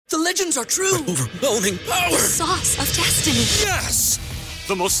The legends are true. Overwhelming power! Sauce of destiny. Yes!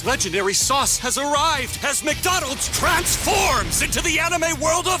 The most legendary sauce has arrived as McDonald's transforms into the anime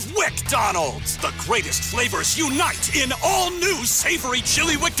world of WickDonald's. The greatest flavors unite in all new savory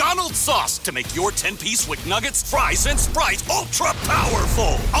chili McDonald's sauce to make your 10-piece Wick Nuggets, fries, and Sprite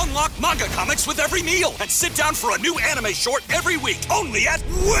ultra-powerful. Unlock manga comics with every meal and sit down for a new anime short every week only at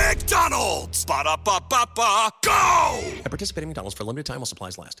WickDonald's. Ba-da-ba-ba-ba, go! At participating McDonald's for a limited time while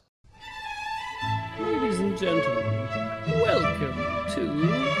supplies last. Ladies and gentlemen, welcome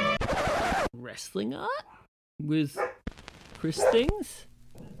to Wrestling Art with Chris Things.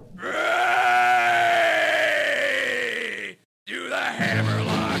 Ray! Do the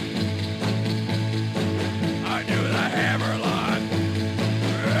hammerlock! I do the hammerlock!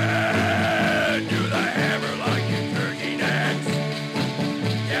 Ray! Do the hammerlock, you turkey necks!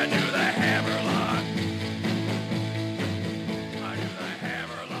 Yeah, do the hammerlock! I do the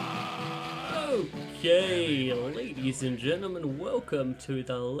hammerlock! Okay, ladies and gentlemen, welcome to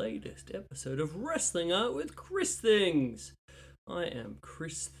the latest episode of Wrestling Art with Chris Things. I am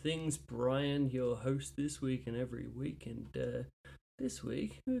Chris Things Brian, your host this week and every week, and this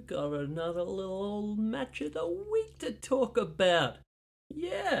week we've got another little old match of the week to talk about.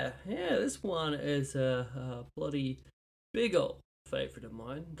 Yeah, this one is a bloody big old favourite of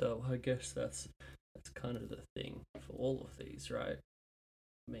mine, though I guess that's kind of the thing for all of these, right?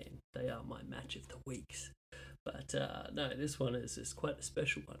 Man, they are my match of the weeks. But no, this one is quite a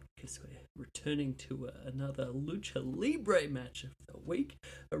special one because we're returning to another Lucha Libre match of the week.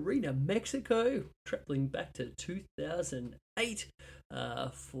 Arena Mexico, traveling back to 2008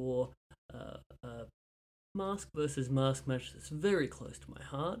 for a mask versus mask match that's very close to my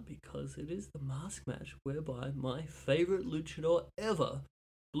heart because it is the mask match whereby my favorite luchador ever,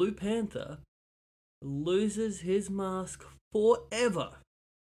 Blue Panther, loses his mask forever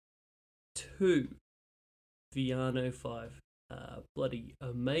to Villano 5. Bloody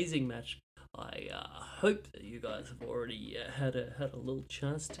amazing match. I hope that you guys have already had a little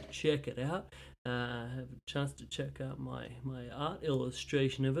chance to check it out. Have a chance to check out my art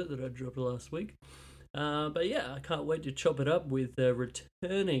illustration of it that I dropped last week. But yeah, I can't wait to chop it up with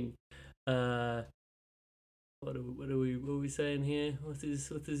returning. What are we saying here? What's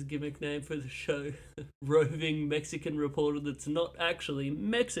his gimmick name for the show? Roving Mexican reporter that's not actually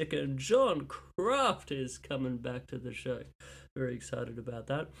Mexican. John Kraft is coming back to the show. Very excited about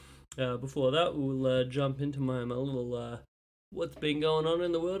that. Before that, we'll jump into my little what's been going on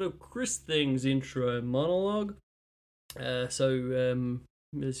in the world of Chris Things intro monologue. So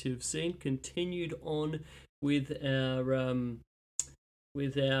as you've seen, continued on with our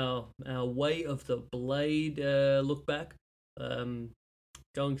Way of the Blade look back,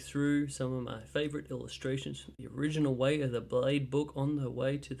 going through some of my favourite illustrations from the original Way of the Blade book on the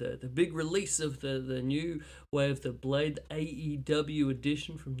way to the big release of the new Way of the Blade, the AEW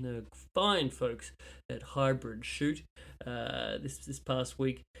edition from the fine folks at Hybrid Shoot. This past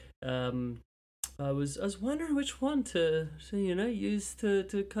week, I was wondering which one to use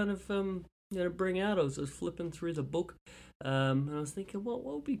to kind of bring out. I was flipping through the book. And I was thinking, what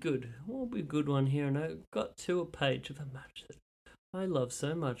would be good? What would be a good one here? And I got to a page of a match that I love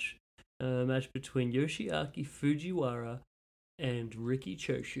so much. A match between Yoshiaki Fujiwara and Riki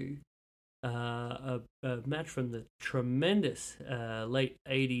Choshu. A match from the tremendous late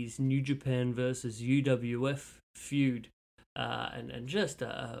 80s New Japan versus UWF feud. And just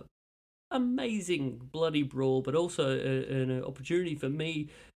a amazing bloody brawl, but also an opportunity for me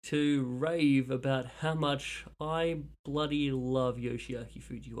to rave about how much I bloody love Yoshiaki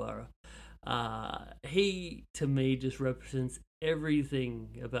Fujiwara. He, to me, just represents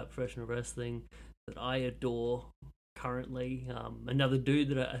everything about professional wrestling that I adore currently. Another dude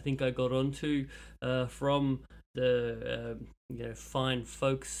that I think I got onto from the fine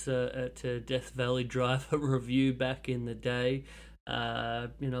folks at Death Valley Driver review back in the day. A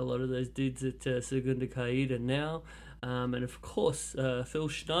lot of those dudes at Segunda Caída now, and of course Phil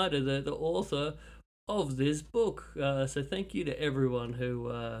Schneider, the author of this book. So thank you to everyone who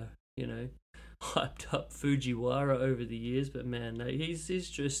hyped up Fujiwara over the years. But man, he's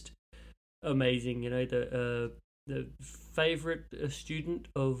just amazing. The favorite student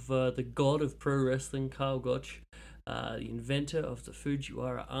of the god of pro wrestling, Karl Gotch, the inventor of the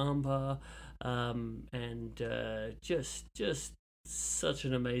Fujiwara armbar, and just such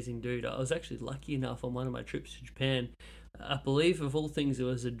an amazing dude. I was actually lucky enough on one of my trips to Japan. I believe, of all things, it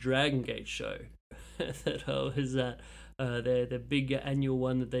was a Dragon Gate show that I was at. The big annual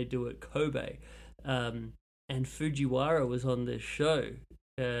one that they do at Kobe. And Fujiwara was on this show.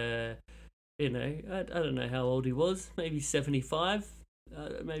 I don't know how old he was, maybe 75.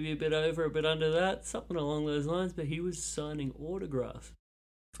 maybe a bit over, a bit under that, something along those lines. But he was signing autographs,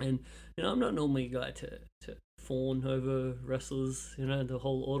 and I'm not normally a guy to fawn over wrestlers, the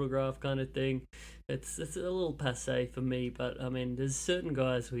whole autograph kind of thing. It's a little passe for me, but I mean, there's certain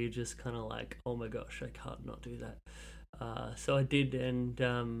guys where you're just kind of like, oh my gosh, I can't not do that. So I did, and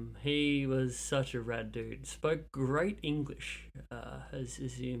he was such a rad dude. Spoke great English,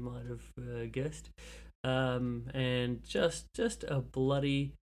 as you might have guessed, and just a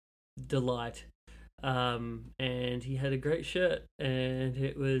bloody delight. And he had a great shirt, and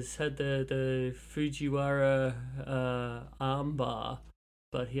it had the Fujiwara arm bar,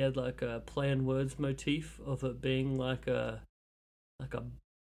 but he had like a play on words motif of it being like an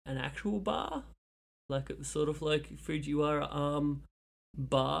actual bar. Like it was sort of like Fujiwara arm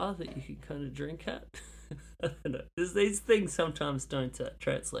bar that you could kind of drink at. I don't know. These things sometimes don't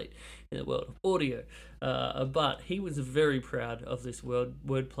translate in the world of audio. But he was very proud of this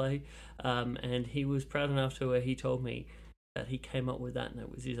wordplay, and he was proud enough to where he told me that he came up with that and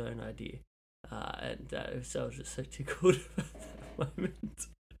it was his own idea. So I was just so tickled at that moment.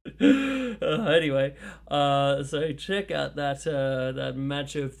 Anyway, so check out that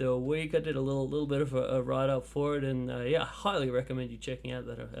match of the week. I did a little bit of a write-up for it, and I highly recommend you checking out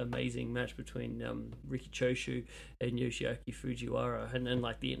that amazing match between Riki Choshu and Yoshiaki Fujiwara, and then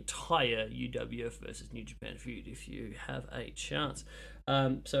like the entire UWF versus New Japan feud if you have a chance.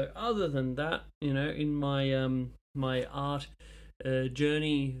 So other than that, in my my art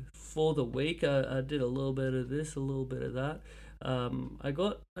journey for the week, I did a little bit of this, a little bit of that. I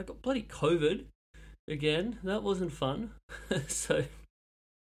got bloody COVID again. That wasn't fun. So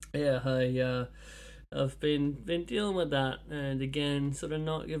yeah, I've been dealing with that, and again, sort of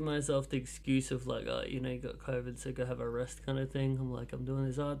not giving myself the excuse of like, you got COVID, so go have a rest kind of thing. I'm like, I'm doing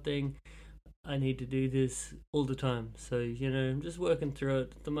this art thing. I need to do this all the time. So I'm just working through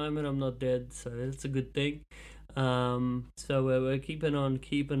it. At the moment, I'm not dead, so it's a good thing. So we're keeping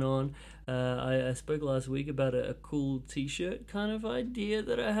on. I spoke last week about a cool t-shirt kind of idea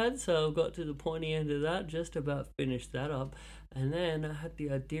that I had, so I got to the pointy end of that, just about finished that up, and then I had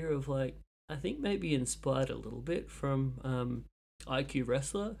the idea of like, I think maybe inspired a little bit from IQ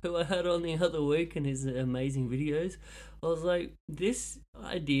Wrestler, who I had on the other week and his amazing videos. I was like, this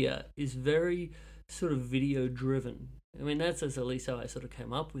idea is very sort of video driven. I mean, that's at least how I sort of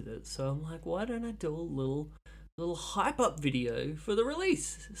came up with it. So I'm like, why don't I do a little hype up video for the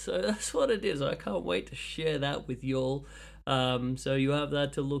release? So that's what it is. I can't wait to share that with y'all. So you have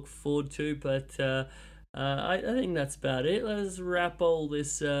that to look forward to, but I think that's about it. Let's wrap all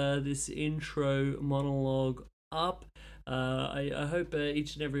this intro monologue up. I hope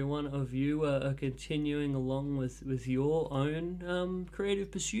each and every one of you are continuing along with your own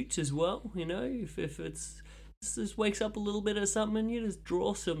creative pursuits as well. If it's just wakes up a little bit of something, you just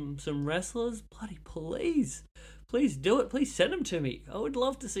draw some wrestlers, bloody please do it. Please send them to me. I would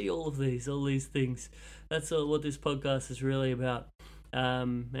love to see all these things. That's what this podcast is really about.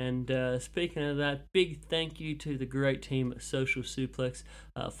 And speaking of that, big thank you to the great team at Social Suplex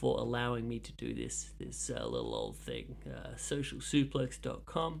for allowing me to do this little old thing.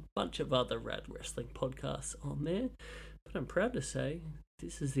 Socialsuplex.com, bunch of other rad wrestling podcasts on there, but I'm proud to say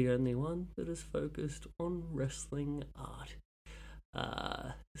this is the only one that is focused on wrestling art.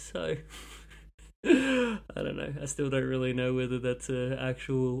 So I don't know. I still don't really know whether that's an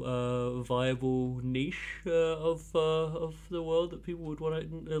actual viable niche of the world that people would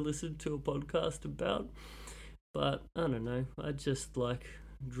want to listen to a podcast about. But I don't know. I just like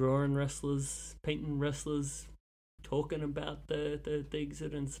drawing wrestlers, painting wrestlers, talking about the things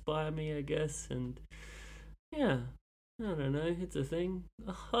that inspire me, I guess. And yeah, I don't know. It's a thing.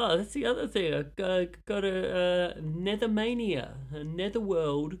 Oh, that's the other thing. I got a Nethermania, a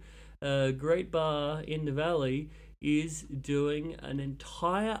Netherworld. Great bar in the valley is doing an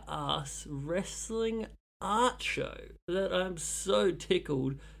entire ass wrestling art show that I'm so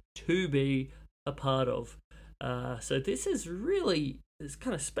tickled to be a part of. So this is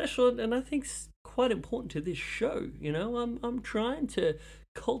kind of special, and I think quite important to this show. I'm trying to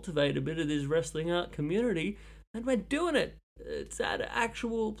cultivate a bit of this wrestling art community, and we're doing it. It's at an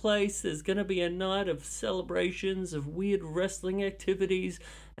actual place. There's going to be a night of celebrations of weird wrestling activities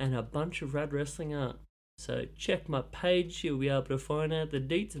and a bunch of rad wrestling art. So check my page. You'll be able to find out the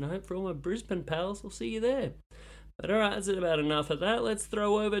deets, and I hope for all my Brisbane pals, I'll see you there. But alright, that's about enough of that. Let's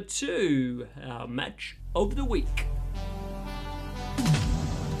throw over to our match of the week.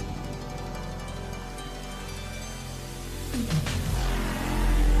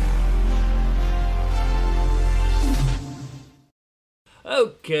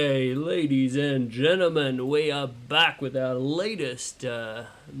 Okay, ladies and gentlemen, we are back with our latest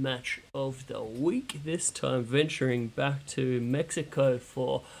match of the week. This time venturing back to Mexico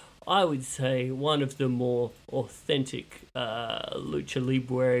for, I would say, one of the more authentic Lucha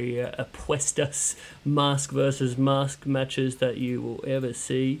Libre apuestas mask versus mask matches that you will ever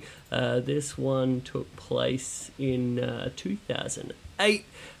see. This one took place in 2008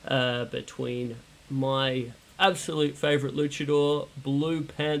 between my absolute favourite luchador, Blue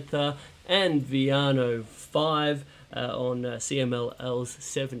Panther, and Villano 5 on CMLL's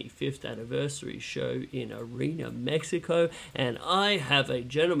 75th anniversary show in Arena, Mexico. And I have a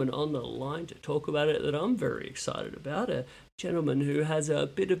gentleman on the line to talk about it that I'm very excited about. A gentleman who has a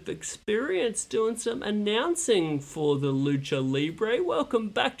bit of experience doing some announcing for the Lucha Libre. Welcome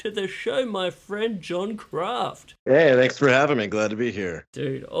back to the show, my friend John Kraft. Hey, thanks for having me. Glad to be here.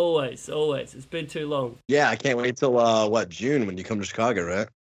 Dude, always. It's been too long. Yeah, I can't wait till, June when you come to Chicago, right?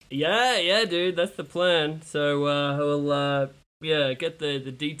 Yeah, dude, that's the plan. So we'll get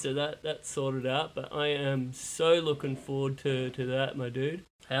the deets of that sorted out. But I am so looking forward to that, my dude.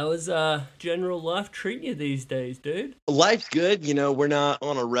 How is general life treating you these days, dude? Life's good. You know, we're not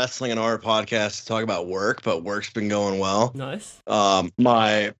on a wrestling and art podcast to talk about work, but work's been going well. Nice.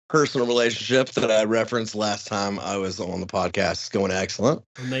 My personal relationship that I referenced last time I was on the podcast is going excellent.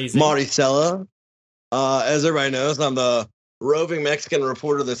 Amazing. Maricela, as everybody knows, I'm the roving Mexican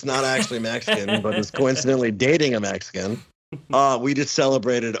reporter that's not actually Mexican, but is coincidentally dating a Mexican. We just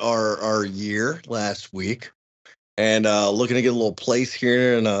celebrated our year last week. And looking to get a little place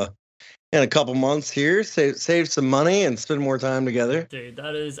here in a couple months here, save some money and spend more time together. Dude,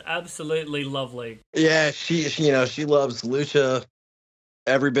 that is absolutely lovely. Yeah, she loves lucha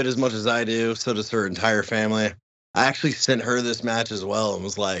every bit as much as I do. So does her entire family. I actually sent her this match as well and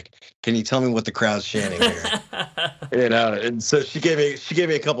was like, "Can you tell me what the crowd's chanting here?" And so she gave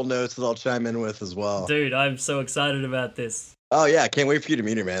me a couple notes that I'll chime in with as well. Dude, I'm so excited about this. Oh yeah, I can't wait for you to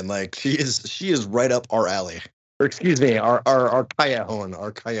meet her, man. Like she is right up our alley. Or excuse me, our cajon.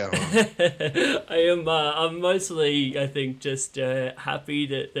 I'm mostly, I think, just happy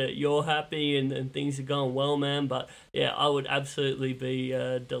that you're happy and things are going well, man. But yeah, I would absolutely be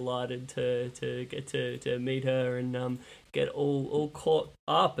delighted to get to meet her and get all caught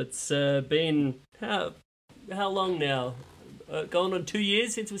up. It's been how long now? Going on 2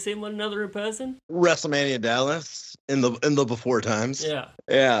 years since we've seen one another in person. WrestleMania Dallas in the before times.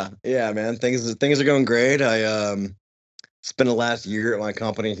 Yeah, man. Things are going great. I spent the last year at my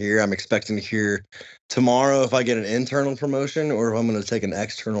company here. I'm expecting to hear tomorrow if I get an internal promotion or if I'm going to take an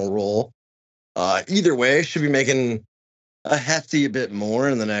external role. Either way, should be making a hefty bit more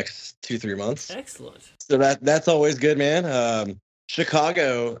in the next 2-3 months. Excellent. So that's always good, man.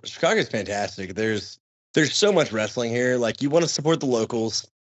 Chicago's fantastic. There's so much wrestling here. Like, you want to support the locals,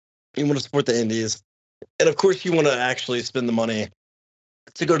 you want to support the indies, and of course you want to actually spend the money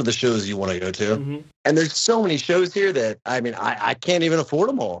to go to the shows you want to go to. Mm-hmm. And there's so many shows here that, I mean, I can't even afford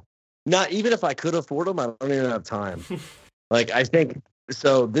them all. Not even if I could afford them, I don't even have time. Like, I think,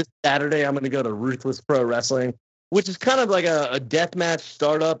 so this Saturday I'm going to go to Ruthless Pro Wrestling, which is kind of like a deathmatch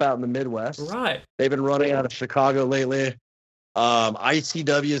startup out in the Midwest. Right. They've been running out of Chicago lately.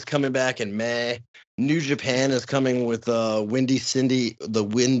 ICW is coming back in May. New Japan is coming with the Windy City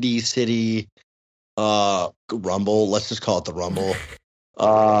Rumble. Let's just call it the Rumble.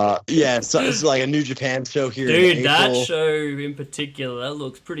 So it's like a New Japan show here. Dude, that show in particular, that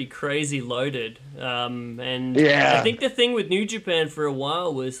looks pretty crazy loaded. And yeah. I think the thing with New Japan for a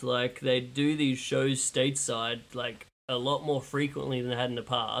while was like they do these shows stateside like a lot more frequently than they had in the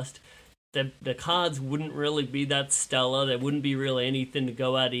past. The cards wouldn't really be that stellar. There wouldn't be really anything to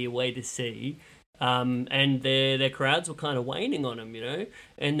go out of your way to see. And their crowds were kind of waning on them, you know?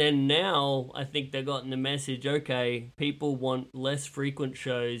 And then now, I think they've gotten the message, okay, people want less frequent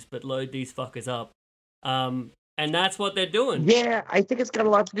shows, but load these fuckers up. And that's what they're doing. Yeah, I think it's got a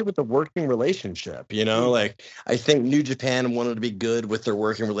lot to do with the working relationship, you know? Like, I think New Japan wanted to be good with their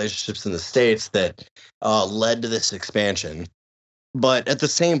working relationships in the States that led to this expansion. But at the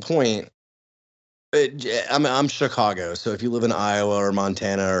same point, I'm Chicago, so if you live in Iowa or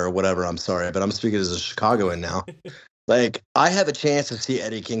Montana or whatever, I'm sorry, but I'm speaking as a Chicagoan now. Like, I have a chance to see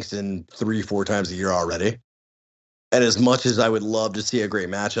Eddie Kingston 3-4 times a year already. And as much as I would love to see a great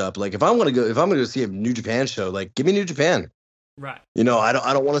matchup, like if I'm gonna go see a New Japan show, like give me New Japan. Right. You know, I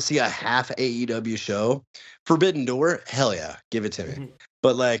don't want to see a half AEW show. Forbidden Door, hell yeah, give it to me.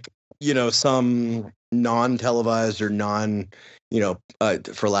 But like, you know, some non-televised or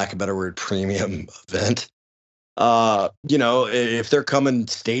for lack of a better word, premium event. You know, if they're coming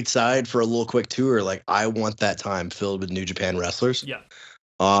stateside for a little quick tour, like I want that time filled with New Japan wrestlers. Yeah.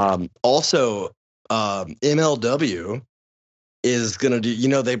 Also, MLW is gonna do. You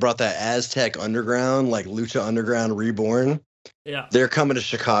know, they brought that Aztec Underground, like Lucha Underground Reborn. Yeah. They're coming to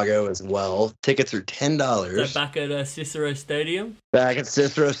Chicago as well. Tickets are $10. So back at Cicero Stadium. Back at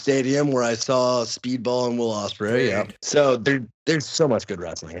Cicero Stadium, where I saw Speedball and Will Ospreay. Yeah. So there's so much good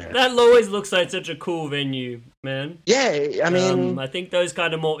wrestling here. That always looks like such a cool venue, man. Yeah, I mean, I think those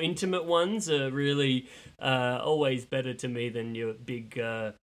kind of more intimate ones are really always better to me than your big,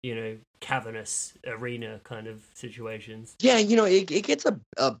 cavernous arena kind of situations. yeah, it gets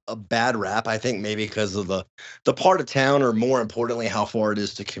a bad rap. I think maybe because of the part of town, or more importantly, how far it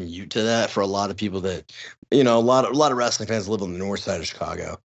is to commute to that for a lot of people that, a lot of wrestling fans live on the north side of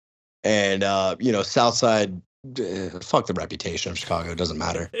Chicago, and south side. Fuck the reputation of Chicago. It doesn't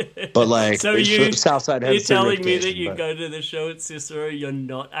matter. But like, so south side has you're the same telling me that reputation, you but- go to the show at Cicero, you're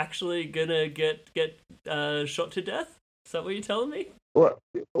not actually gonna get shot to death? Is that what you're telling me?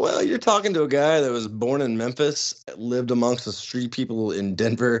 Well, you're talking to a guy that was born in Memphis, lived amongst the street people in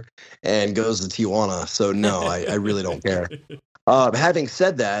Denver, and goes to Tijuana. So no, I really don't care. Having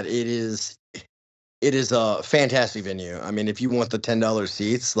said that, it is a fantastic venue. I mean, if you want the $10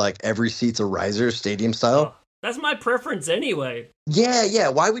 seats, like every seat's a riser, stadium style. Oh, that's my preference anyway. Yeah.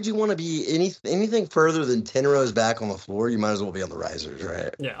 Why would you want to be anything further than 10 rows back on the floor? You might as well be on the risers,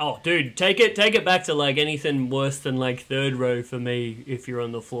 right? Yeah. Oh, dude, take it back to like anything worse than like third row for me. If you're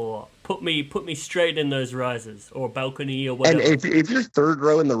on the floor, put me straight in those risers or balcony or whatever. And if you're third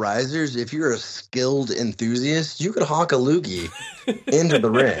row in the risers, if you're a skilled enthusiast, you could hawk a loogie into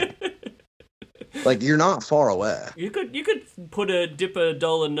the ring. Like, you're not far away. You could dip a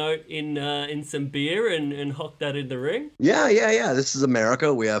dollar note in some beer and hock that in the ring. Yeah. This is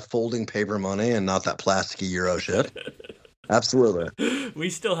America. We have folding paper money and not that plasticky Euro shit. Absolutely. We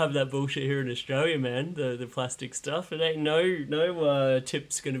still have that bullshit here in Australia, man. The plastic stuff. It ain't no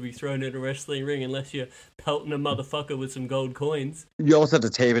tips going to be thrown in a wrestling ring unless you're pelting a motherfucker with some gold coins. You almost have to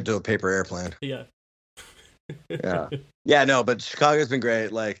tape it to a paper airplane. Yeah. Yeah. No, but Chicago's been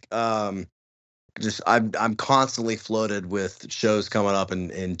great. Like, I'm constantly flooded with shows coming up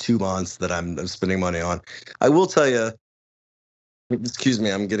in 2 months that I'm spending money on. I will tell you, excuse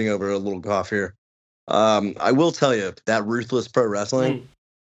me, I'm getting over a little cough here. I will tell you that Ruthless Pro Wrestling,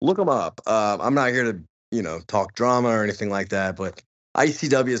 look them up. I'm not here to talk drama or anything like that, but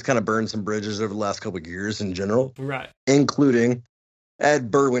ICW has kind of burned some bridges over the last couple of years in general, Right. including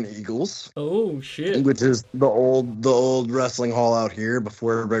at Berwyn Eagles. Oh shit. Which is the old wrestling hall out here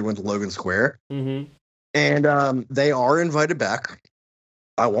before everybody went to Logan Square. Mm-hmm. And they are invited back.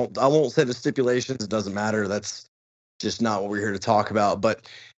 I won't say the stipulations. It doesn't matter. That's just not what we're here to talk about. But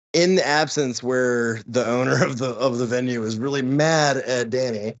in the absence where the owner of the venue is really mad at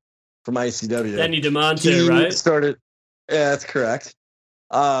Danny from ICW. Danny DeMonte, right? Started. Yeah, that's correct.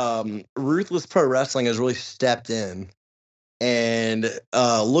 Ruthless Pro Wrestling has really stepped in. And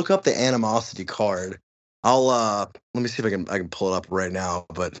look up the Animosity card. I'll let me see if I can pull it up right now.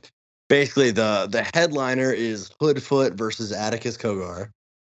 But basically, the headliner is Hoodfoot versus Atticus Kogar.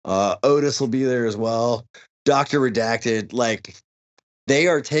 Otis will be there as well. Dr. Redacted, like, they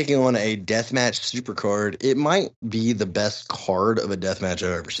are taking on a deathmatch super card. It might be the best card of a deathmatch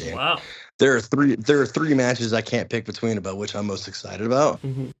I've ever seen. Wow. There are three matches I can't pick between about which I'm most excited about.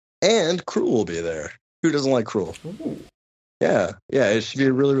 Mm-hmm. And Cruel will be there. Who doesn't like Cruel? Ooh. Yeah, it should be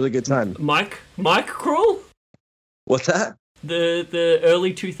a really, really good time. Mike Cruel? What's that? The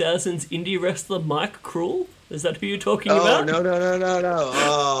early 2000s indie wrestler Mike Cruel? Is that who you're talking about? No.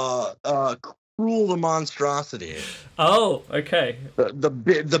 Cruel the Monstrosity. Oh, okay.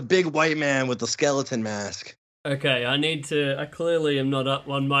 The big white man with the skeleton mask. Okay, I clearly am not up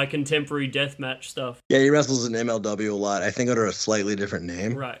on my contemporary deathmatch stuff. Yeah, he wrestles in MLW a lot. I think under a slightly different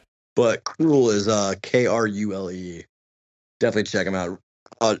name. Right. But Cruel is Krule. Definitely check him out.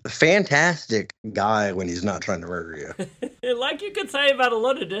 Fantastic guy when he's not trying to murder you. Like you could say about a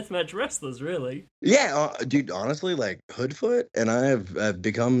lot of deathmatch wrestlers, really. Yeah, dude, honestly, like Hoodfoot and I have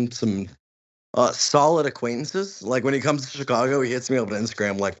become some solid acquaintances. Like when he comes to Chicago, he hits me up on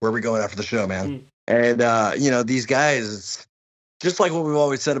Instagram, like, where are we going after the show, man? And, these guys, it's just like what we've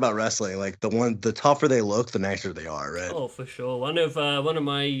always said about wrestling. Like the tougher they look, the nicer they are, right? Oh, for sure. One of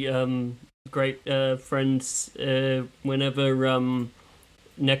my great friends, whenever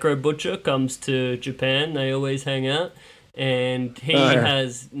Necro Butcher comes to Japan, they always hang out, and he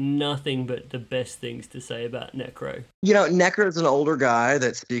has nothing but the best things to say about Necro. Necro's an older guy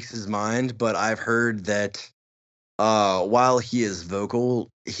that speaks his mind, but I've heard that while he is vocal,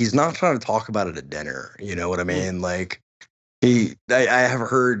 he's not trying to talk about it at dinner. You know what I mean? Like I have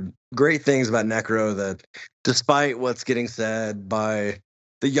heard great things about Necro, that despite what's getting said by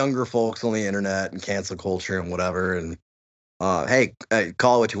the younger folks on the internet and cancel culture and whatever. And hey,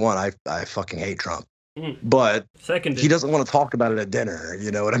 call it what you want. I fucking hate Trump, but Seconded. he doesn't want to talk about it at dinner.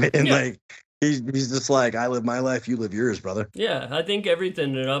 You know what I mean? Yeah. Like he's just like, I live my life, you live yours, brother. Yeah, I think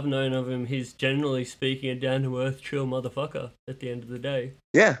everything that I've known of him, he's generally speaking a down to earth, chill motherfucker. At the end of the day.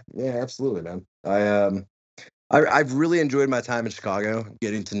 Yeah, absolutely, man. I've really enjoyed my time in Chicago,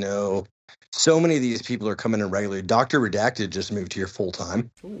 getting to know so many of these people are coming in regularly. Dr. Redacted just moved here full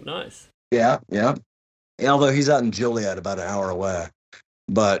time. Oh, nice. Yeah. Although he's out in Joliet, about an hour away.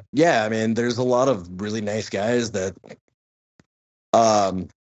 But yeah, I mean, there's a lot of really nice guys that,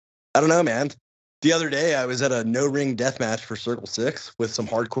 I don't know, man. The other day, I was at a no-ring death match for Circle 6 with some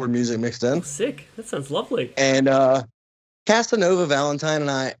hardcore music mixed in. Oh, sick. That sounds lovely. And Casanova, Valentine,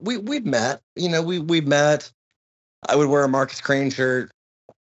 and I, we've met. You know, we've met. I would wear a Marcus Crane shirt.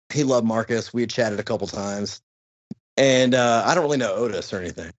 He loved Marcus. We had chatted a couple times. And I don't really know Otis or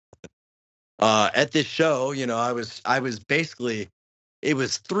anything. At this show, you know, I was basically, it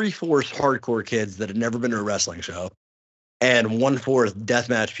was 3/4 hardcore kids that had never been to a wrestling show, and 1/4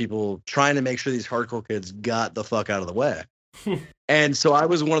 deathmatch people trying to make sure these hardcore kids got the fuck out of the way. And so I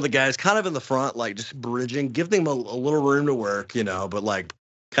was one of the guys kind of in the front, like just bridging, giving them a little room to work, you know, but like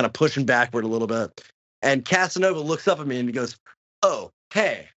kind of pushing backward a little bit. And Casanova looks up at me and he goes, "Oh,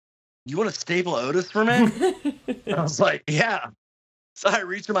 hey, you want to staple Otis for me?" I was like, "Yeah." So I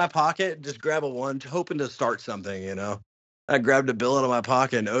reached in my pocket and just grab a one, hoping to start something, you know. I grabbed a bill out of my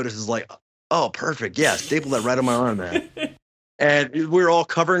pocket, and Otis is like, "Oh, perfect. Yeah, staple that right on my arm, man." And we were all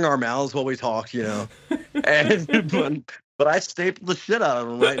covering our mouths while we talked, you know. And but I stapled the shit out of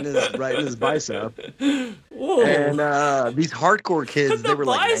him right in his bicep. Whoa. And these hardcore kids, they were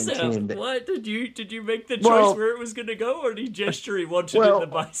like 19. What did you make the choice where it was going to go, or did he gesture he wanted it in the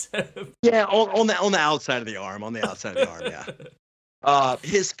bicep? Yeah, on the outside of the arm, yeah.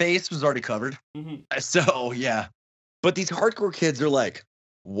 His face was already covered, so yeah. But these hardcore kids are like,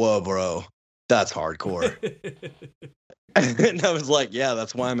 "Whoa, bro, that's hardcore." And I was like, "Yeah,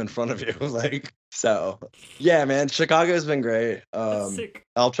 that's why I'm in front of you." Like, so yeah, man, Chicago's been great. Sick.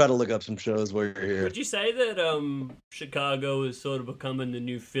 I'll try to look up some shows while you're here. Would you say that Chicago is sort of becoming the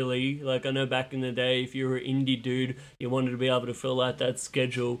new Philly? Like, I know back in the day, if you were an indie dude, you wanted to be able to fill out that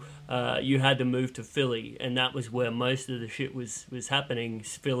schedule, you had to move to Philly, and that was where most of the shit was happening,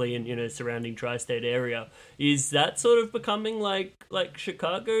 Philly and, you know, surrounding tri-state area. Is that sort of becoming like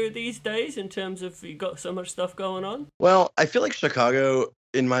Chicago these days in terms of you got so much stuff going on? Well, I feel like Chicago,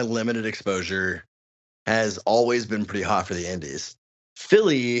 in my limited exposure, has always been pretty hot for the indies.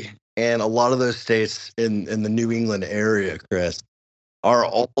 Philly and a lot of those states in the New England area, Chris, are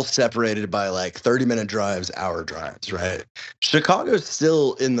all separated by like 30-minute drives, hour drives, right? Chicago's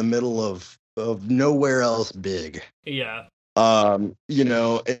still in the middle of nowhere else big. Yeah. You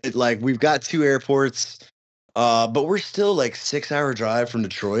know, like we've got 2 airports, but we're still like 6-hour drive from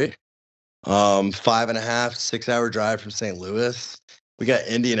Detroit, 5.5, 6-hour drive from St. Louis. We got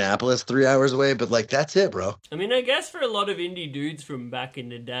Indianapolis 3 hours away, but like that's it, bro. I mean, I guess for a lot of indie dudes from back in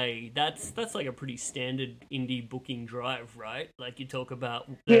the day, that's like a pretty standard indie booking drive, right? Like you talk about.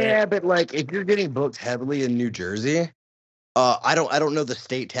 Yeah, but like if you're getting booked heavily in New Jersey, I don't know the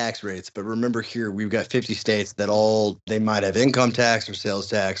state tax rates, but remember here we've got 50 states that they might have income tax or sales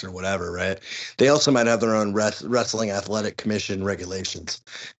tax or whatever, right? They also might have their own wrestling athletic commission regulations.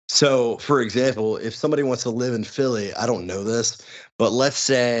 So, for example, if somebody wants to live in Philly, I don't know this, but let's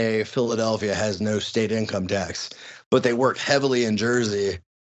say Philadelphia has no state income tax, but they work heavily in Jersey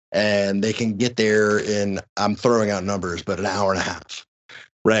and they can get there in, I'm throwing out numbers, but an hour and a half,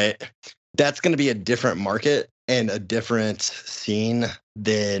 right? That's going to be a different market and a different scene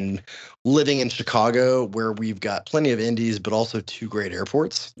than living in Chicago, where we've got plenty of indies, but also 2 great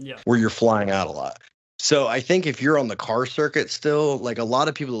airports where you're flying out a lot. So I think if you're on the car circuit still, like a lot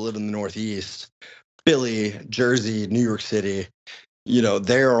of people that live in the Northeast, Philly, Jersey, New York City, you know,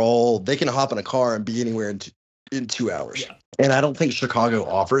 they can hop in a car and be anywhere in 2 hours. Yeah. And I don't think Chicago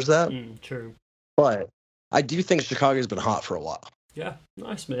offers that. True. But I do think Chicago's been hot for a while. Yeah,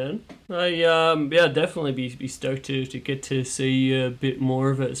 nice, man. I definitely be stoked to get to see a bit more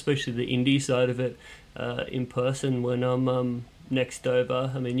of it, especially the indie side of it, in person when I'm next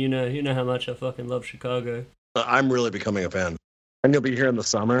over. I mean, you know how much I fucking love Chicago. I'm really becoming a fan. And you'll be here in the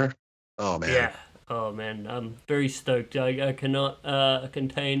summer. Oh man. Yeah. Oh man, I'm very stoked. I cannot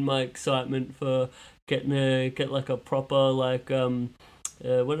contain my excitement for get like a proper like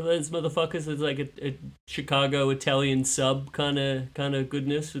what are those motherfuckers? It's like a Chicago Italian sub kind of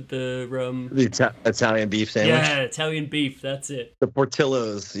goodness with the Italian beef sandwich. Yeah, Italian beef. That's it. The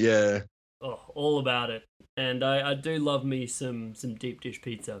Portillo's. Yeah. Oh, all about it. And I do love me some deep dish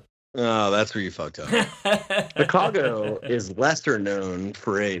pizza. Oh, that's where you fucked up. Chicago is lesser known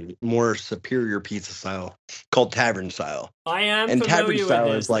for a more superior pizza style called tavern style. I am And tavern familiar style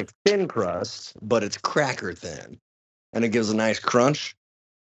with this. is like thin crust, but it's cracker thin. And it gives a nice crunch.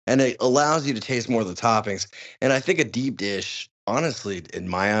 And it allows you to taste more of the toppings. And I think a deep dish, honestly, in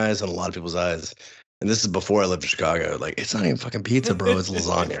my eyes and a lot of people's eyes, and this is before I lived in Chicago, like, it's not even fucking pizza, bro. It's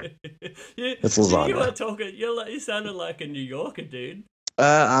lasagna. It's lasagna. You are talking. You sounded like a New Yorker, dude.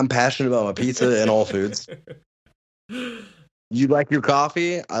 I'm passionate about my pizza and all foods. You like your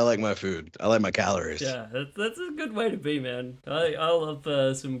coffee? I like my food. I like my calories. Yeah, that's a good way to be, man. I love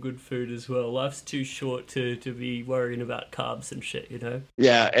some good food as well. Life's too short to be worrying about carbs and shit, you know?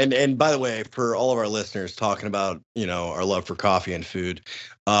 Yeah, and by the way, for all of our listeners talking about, our love for coffee and food,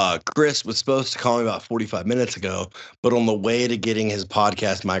 Chris was supposed to call me about 45 minutes ago, but on the way to getting his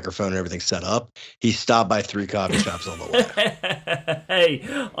podcast microphone and everything set up, he stopped by 3 coffee shops on the way. Hey,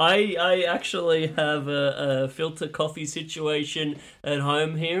 I actually have a filter coffee situation at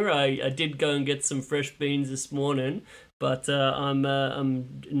home here. I did go and get some fresh beans this morning, but I'm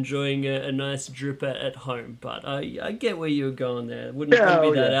enjoying a nice drip at home. But I get where you're going there. It wouldn't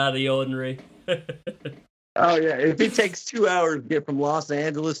be that out of the ordinary. Oh, yeah. If it takes 2 hours to get from Los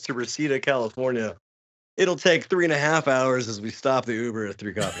Angeles to Reseda, California, it'll take 3.5 hours as we stop the Uber at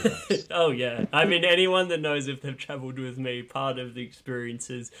 3 coffee shops. Oh, yeah. I mean, anyone that knows if they've traveled with me, part of the experience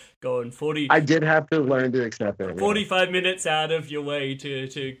is going 40... I did have to learn to accept it. 45 minutes out of your way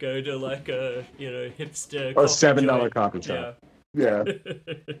to go to, like, a, hipster or $7 joint. coffee shop. Yeah. Yeah,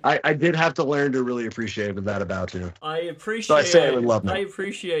 I did have to learn to really appreciate that about you. I appreciate. So I say it with love. I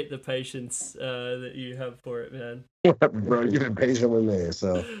appreciate the patience that you have for it, man. Bro, you've been patient with me,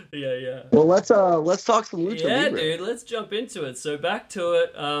 so yeah. Well, let's talk some lucha libre. Dude, let's jump into it. So back to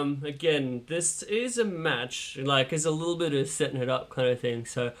it. Again, this is a match. Like, it's a little bit of setting it up kind of thing.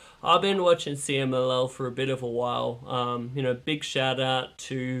 So I've been watching CMLL for a bit of a while. Big shout out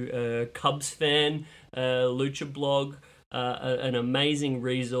to Cubs fan, Lucha Blog. An amazing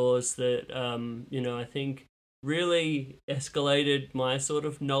resource that, I think really escalated my sort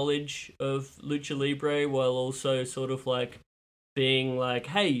of knowledge of Lucha Libre while also sort of like being like,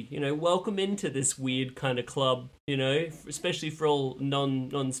 hey, welcome into this weird kind of club, especially for all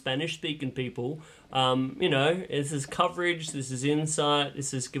non-Spanish speaking people. This is coverage, this is insight,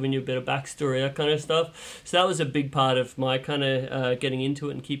 this is giving you a bit of backstory, that kind of stuff. So that was a big part of my kind of getting into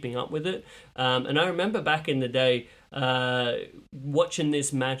it and keeping up with it. And I remember back in the day, watching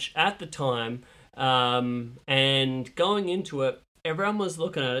this match at the time, and going into it, everyone was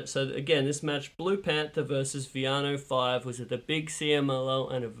looking at it. So again, this match, Blue Panther versus Villano 5, was at the big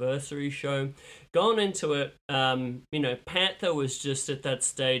CMLL anniversary show. Going into it, Panther was just at that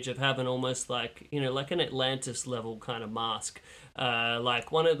stage of having almost like, like an Atlantis level kind of mask.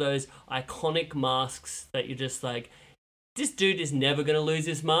 Like one of those iconic masks that you're just like, this dude is never going to lose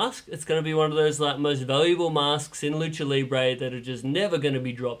his mask. It's going to be one of those like most valuable masks in Lucha Libre that are just never going to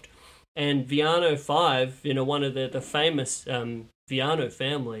be dropped. And Villano 5, one of the famous Villano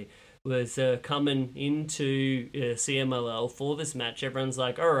family, was coming into CMLL for this match. Everyone's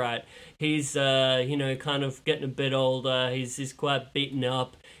like, all right, he's, kind of getting a bit older. He's quite beaten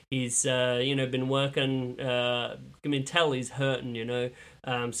up. He's, been working, I can tell he's hurting,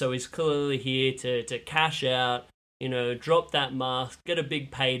 so he's clearly here to cash out, drop that mask, get a big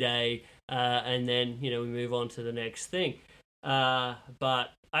payday, and then, we move on to the next thing. But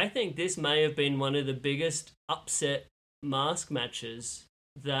I think this may have been one of the biggest upset mask matches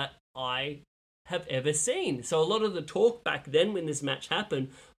that I have ever seen. So a lot of the talk back then when this match happened,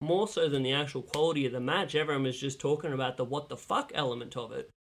 more so than the actual quality of the match, everyone was just talking about the what the fuck element of it.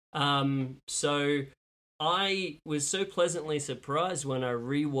 So I was so pleasantly surprised when I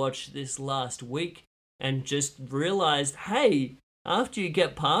rewatched this last week and just realized, hey, after you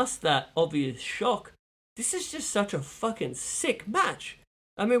get past that obvious shock, this is just such a fucking sick match.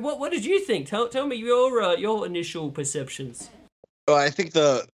 I mean, what did you think? Tell me your initial perceptions. Oh, I think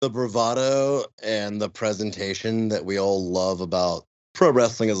the bravado and the presentation that we all love about pro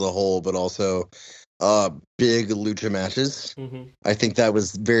wrestling as a whole, but also big lucha matches. Mm-hmm. I think that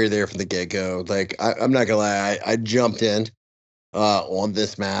was very there from the get-go. Like, I'm not gonna lie, I jumped in on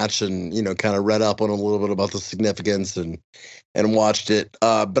this match and kind of read up on a little bit about the significance and watched it.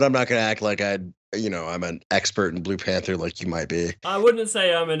 But I'm not gonna act like I'm an expert in Blue Panther like you might be. I wouldn't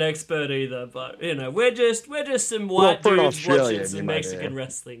say I'm an expert either, but we're just some white dudes watching some Mexican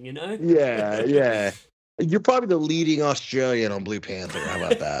wrestling, Yeah. You're probably the leading Australian on Blue Panther. How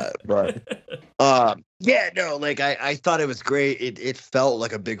about that? But Yeah, no, like I thought it was great. It felt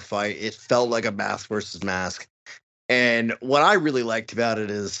like a big fight. It felt like a mask versus mask. And what I really liked about it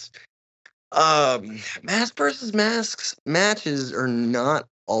is mask versus masks matches are not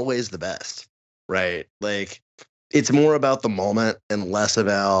always the best, right? Like it's more about the moment and less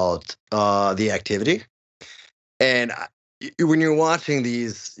about the activity. And when you're watching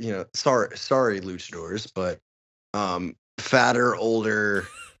these, sorry luchadors, but fatter, older,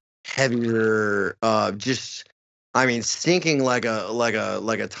 heavier, just I mean, sinking like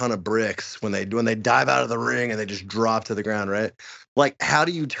a ton of bricks when they dive out of the ring and they just drop to the ground, right? Like, how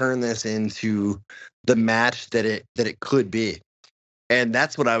do you turn this into the match that it could be? And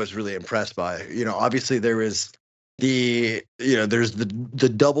that's what I was really impressed by. Obviously there was there's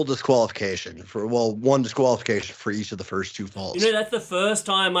the double disqualification for one disqualification for each of the first two falls. That's the first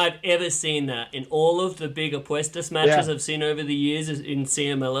time I've ever seen that in all of the big Apuestas matches I've seen over the years, in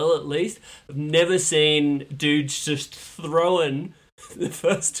CMLL at least. I've never seen dudes just throwing the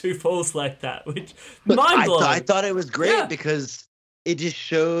first two falls like that, which mind blowing. I thought it was great because it just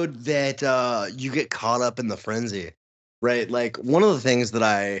showed that you get caught up in the frenzy, right? Like one of the things that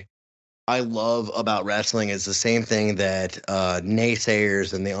I love about wrestling is the same thing that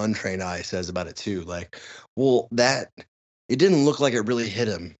naysayers and the untrained eye says about it too. Like, well, that it didn't look like it really hit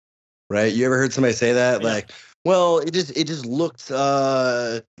him, right? You ever heard somebody say that? Yeah. Like, well, it just looked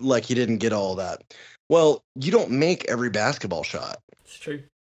like he didn't get all that. Well, you don't make every basketball shot. It's true.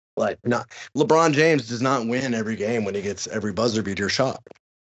 Like, not LeBron James does not win every game when he gets every buzzer beater shot,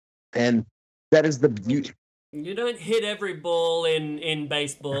 and that is the beauty. You don't hit every ball in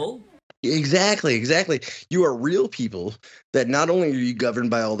baseball. Exactly. You are real people that not only are you governed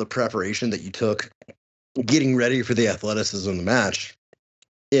by all the preparation that you took getting ready for the athleticism of the match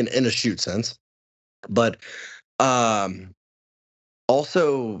in a shoot sense, but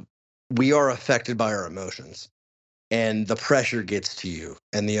also we are affected by our emotions, and the pressure gets to you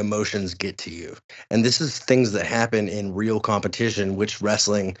and the emotions get to you. And this is things that happen in real competition, which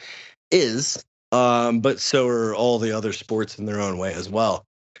wrestling is, but so are all the other sports in their own way as well.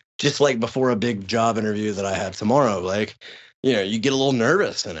 Just like before a big job interview that I have tomorrow, like, you get a little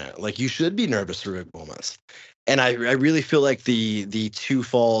nervous in it. Like you should be nervous for big moments. And I really feel like the two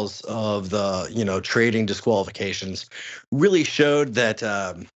falls of the, trading disqualifications really showed that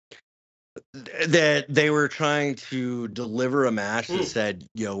that they were trying to deliver a match that said,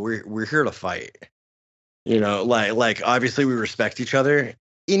 we're here to fight. Like obviously we respect each other.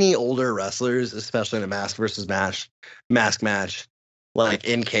 Any older wrestlers, especially in a mask versus mask match, like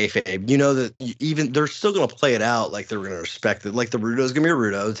in kayfabe, that even they're still gonna play it out like they're gonna respect it. Like the Rudo's gonna be a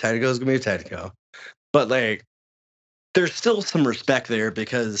Rudo, the Tactico's gonna be a Tactico, but like there's still some respect there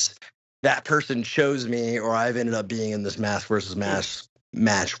because that person chose me, or I've ended up being in this mask versus mask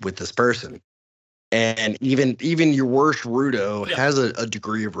match with this person, and even your worst Rudo has a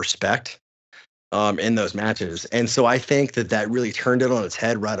degree of respect in those matches. And so I think that really turned it on its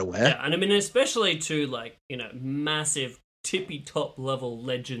head right away. Yeah, and I mean especially to like massive tippy top level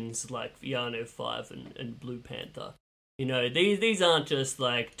legends like Villano 5 and Blue Panther. These aren't just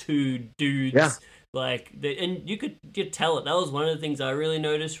like two dudes. Yeah. Like and you could tell it. That was one of the things I really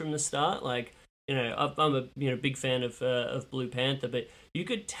noticed from the start. Like I'm a big fan of Blue Panther, but you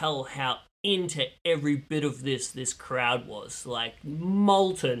could tell how into every bit of this crowd was like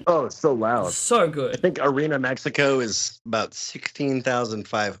molten. Oh, it's so loud, so good. I think Arena Mexico is about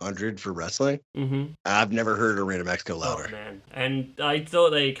 16,500 for wrestling. Mm-hmm. I've never heard Arena Mexico louder. Oh man, and I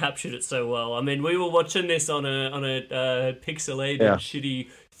thought they captured it so well. I mean, we were watching this on a pixelated shitty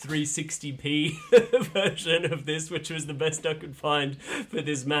 360p version of this, which was the best I could find for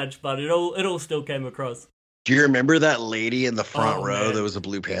this match, but it all still came across. Do you remember that lady in the front row that was a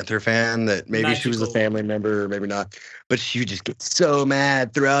Blue Panther fan that maybe she was a family member or maybe not, but she would just get so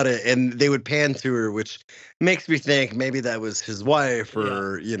mad throughout it, and they would pan to her, which makes me think maybe that was his wife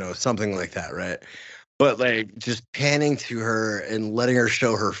or, something like that, right? But like just panning to her and letting her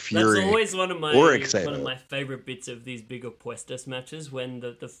show her fury. That's always one of my favorite bits of these big Apuestas matches, when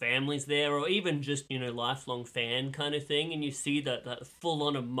the family's there, or even just lifelong fan kind of thing, and you see that full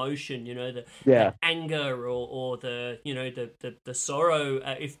on emotion, the anger or the the sorrow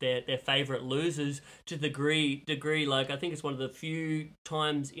if their favorite loses, to the degree like I think it's one of the few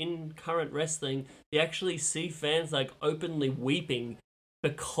times in current wrestling you actually see fans like openly weeping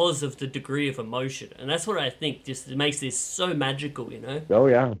because of the degree of emotion. And that's what I think just makes this so magical, Oh,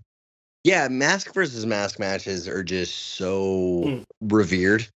 yeah. Yeah, mask versus mask matches are just so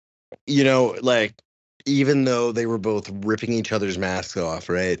revered. Like, even though they were both ripping each other's masks off,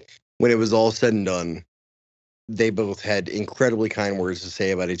 right? When it was all said and done, they both had incredibly kind words to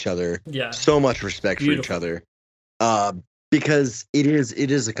say about each other. Yeah. So much respect for each other. Because it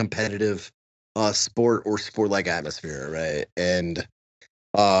is a competitive sport or sport-like atmosphere, right? And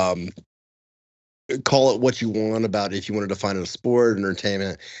call it what you want about if you want to define it as sport,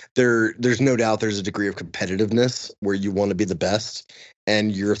 entertainment. There's no doubt there's a degree of competitiveness where you want to be the best,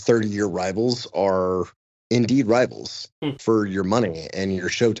 and your 30-year rivals are indeed rivals for your money and your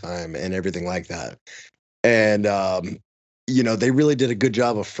showtime and everything like that. And they really did a good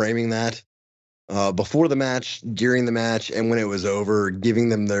job of framing that before the match, during the match, and when it was over, giving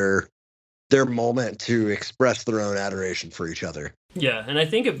them their moment to express their own adoration for each other. Yeah, and I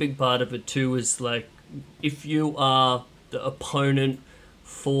think a big part of it too is like, if you are the opponent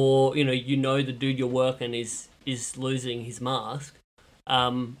for, the dude you're working is losing his mask,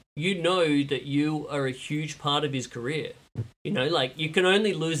 you know that you are a huge part of his career. Like, you can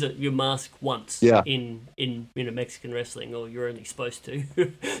only lose your mask once in Mexican wrestling, or you're only supposed to.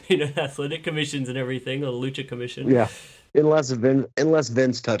 Athletic commissions and everything, or the Lucha Commission. Yeah. Unless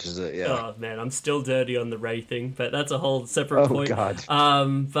Vince touches it, yeah. Oh man, I'm still dirty on the Ray thing, but that's a whole separate point. Oh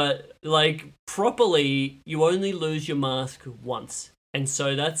god. But like, properly, you only lose your mask once, and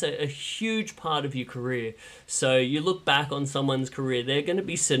so that's a huge part of your career. So you look back on someone's career, they're going to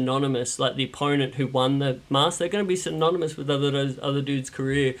be synonymous. Like, the opponent who won the mask, they're going to be synonymous with other dude's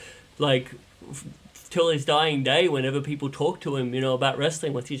career, like, till his dying day. Whenever people talk to him, about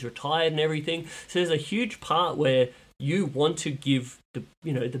wrestling, once he's retired and everything. So there's a huge part where you want to give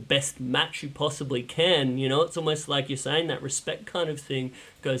the best match you possibly can. It's almost like you're saying that respect kind of thing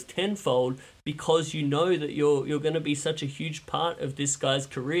goes tenfold, because you know that you're going to be such a huge part of this guy's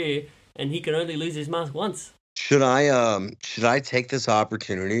career, and he can only lose his mask once. Should I take this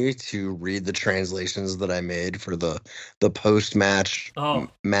opportunity to read the translations that I made for the post-match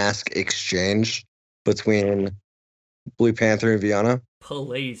mask exchange between Blue Panther and Villano?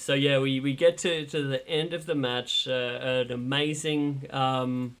 Please. So yeah, we get to the end of the match, an amazing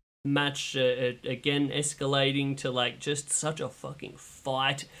match, again escalating to like just such a fucking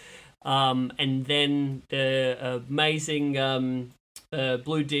fight, and then the amazing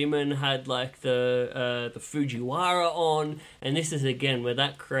Blue Demon had like the Fujiwara on, and this is again where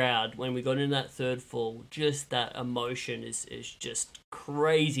that crowd, when we got in that third fall, just that emotion is just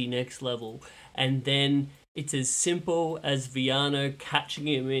crazy next level. And then it's as simple as Villano catching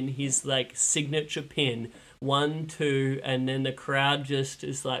him in his like signature pin, 1, 2, and then the crowd just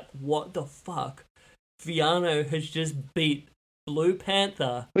is like, what the fuck? Villano has just beat Blue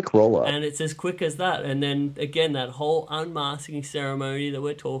Panther. Quick roll up. And it's as quick as that. And then again, that whole unmasking ceremony that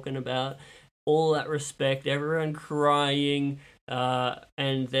we're talking about, all that respect, everyone crying,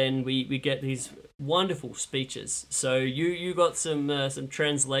 and then we get these wonderful speeches. So you got some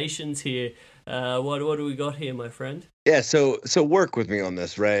translations here. What do we got here, my friend? Yeah, so work with me on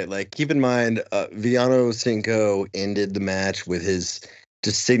this, right? Like, keep in mind, Villano Cinco ended the match with his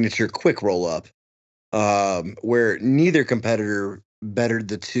just signature quick roll up, where neither competitor bettered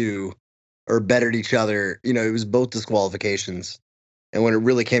the two or bettered each other. It was both disqualifications, and when it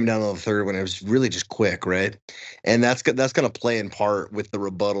really came down to the third one, it was really just quick, right? And that's going to play in part with the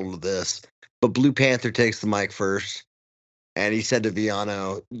rebuttal to this. But Blue Panther takes the mic first, and he said to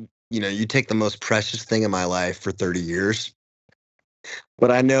Villano, you take the most precious thing in my life for 30 years.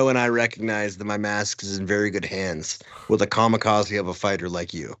 But I know and I recognize that my mask is in very good hands with a kamikaze of a fighter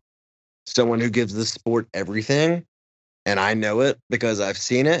like you. Someone who gives this sport everything. And I know it because I've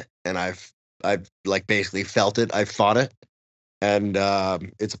seen it, and I've like basically felt it. I've fought it. And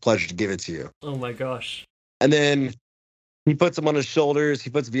it's a pleasure to give it to you. Oh my gosh. And then he puts him on his shoulders. He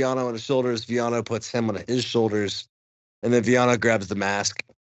puts Villano on his shoulders. Villano puts him on his shoulders. And then Villano grabs the mask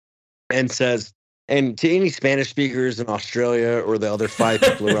and says, and to any Spanish speakers in Australia or the other 5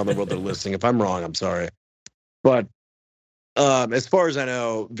 people around the world that are listening, if I'm wrong, I'm sorry. But as far as I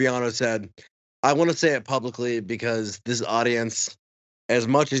know, Villano said, I want to say it publicly because this audience, as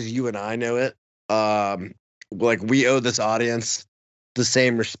much as you and I know it, like, we owe this audience the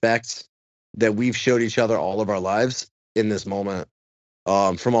same respect that we've showed each other all of our lives in this moment,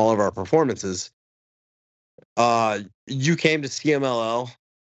 from all of our performances. You came to CMLL.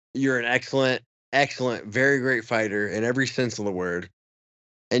 You're an excellent, very great fighter in every sense of the word.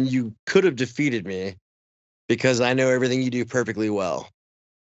 And you could have defeated me because I know everything you do perfectly well.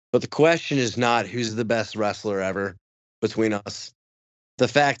 But the question is not who's the best wrestler ever between us. The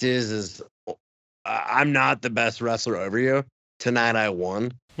fact is I'm not the best wrestler over you. Tonight I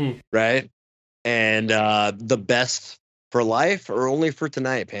won, right? And the best for life or only for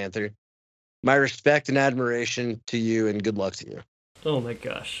tonight, Panther. My respect and admiration to you, and good luck to you. Oh my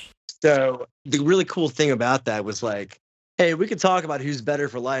gosh. So the really cool thing about that was like, hey, we could talk about who's better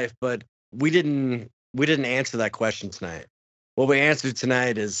for life, but we didn't answer that question tonight. What we answered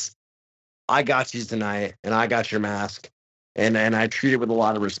tonight is I got you tonight and I got your mask and I treat it with a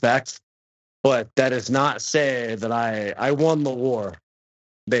lot of respect. But that does not say that I won the war,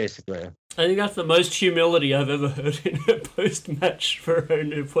 basically. I think that's the most humility I've ever heard in a post-match for a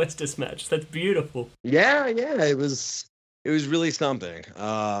Nuestas match. That's beautiful. Yeah, it was really something.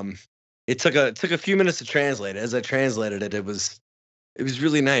 It took a few minutes to translate. As I translated it, it was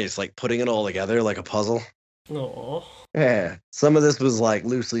really nice, like putting it all together like a puzzle. Aww. Yeah, some of this was like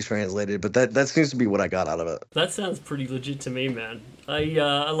loosely translated, but that seems to be what I got out of it. That sounds pretty legit to me, man.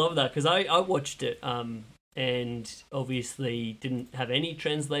 I love that because I watched it and obviously didn't have any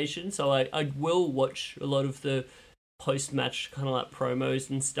translation, so I will watch a lot of the post-match kind of like promos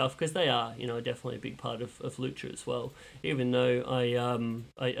and stuff because they are, you know, definitely a big part of Lucha as well. Even though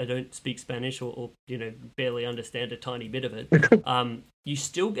I don't speak Spanish or you know barely understand a tiny bit of it, you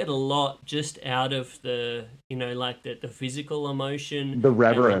still get a lot just out of the, you know, like the physical emotion, the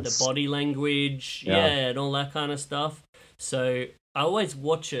reverence, the body language, yeah, and all that kind of stuff. So I always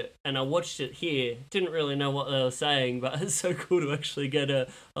watch it, and I watched it here. Didn't really know what they were saying, but it's so cool to actually get a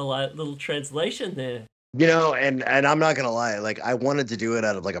little translation there. You know, and I'm not gonna lie, like I wanted to do it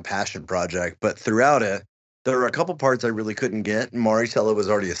out of like a passion project, but throughout it, there were a couple parts I really couldn't get. Maritella was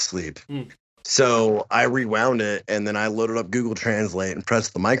already asleep. So I rewound it, and then I loaded up Google Translate and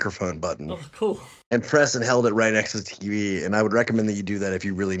pressed the microphone button. Oh, cool. And pressed and held it right next to the TV. And I would recommend that you do that if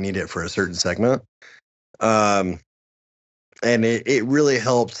you really need it for a certain segment. And it really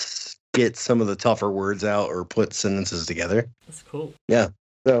helps get some of the tougher words out or put sentences together. That's cool. Yeah.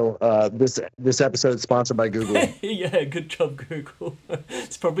 So this episode is sponsored by Google. Yeah, good job, Google.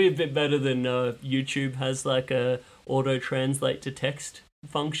 It's probably a bit better than YouTube has like a auto translate to text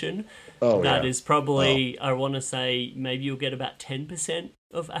function. That is probably, I want to say, maybe you'll get about 10%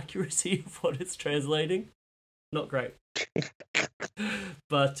 of accuracy of what it's translating. Not great.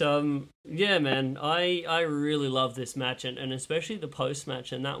 But yeah, man, I really love this match, and especially the post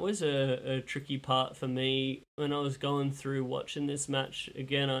match, and that was a tricky part for me when I was going through watching this match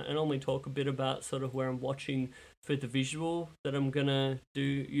again. I normally talk a bit about sort of where I'm watching for the visual that I'm gonna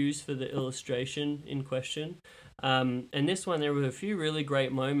use for the illustration in question. And this one, there were a few really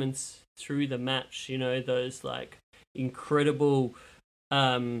great moments through the match. You know, those like incredible.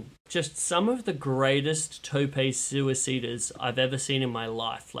 Just some of the greatest tope suicidas I've ever seen in my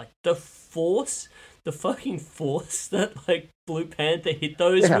life. Like the fucking force that like Blue Panther hit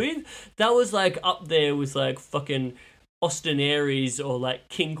those with, that was like up there with like fucking Austin Aries or like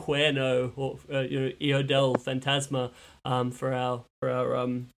King Cuerno or Io del Fantasma for our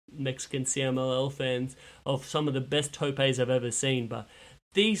Mexican CMLL fans, of some of the best topes I've ever seen. But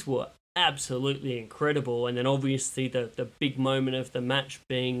these were absolutely incredible. And then obviously the big moment of the match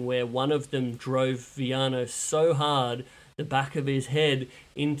being where one of them drove Villano so hard the back of his head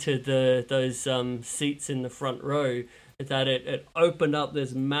into those seats in the front row that it opened up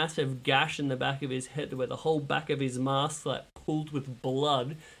this massive gash in the back of his head where the whole back of his mask like pulled with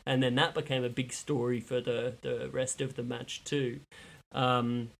blood, and then that became a big story for the rest of the match too.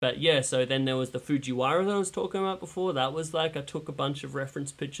 But yeah, so then there was the Fujiwara that I was talking about before. That was like, I took a bunch of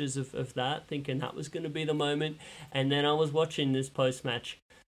reference pictures of that, thinking that was going to be the moment. And then I was watching this post-match,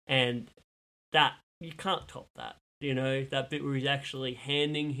 and that, you can't top that. You know, that bit where he's actually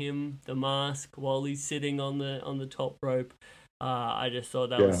handing him the mask while he's sitting on the top rope. I just thought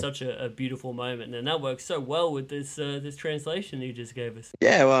that was such a beautiful moment, and that works so well with this translation you just gave us.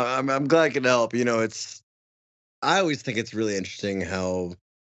 Yeah, well, I'm glad I could help. You know, I always think it's really interesting how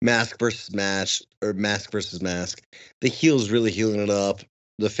mask versus mask, the heel's really healing it up.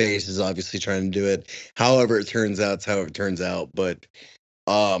 The face is obviously trying to do it. However it turns out, it's how it turns out. But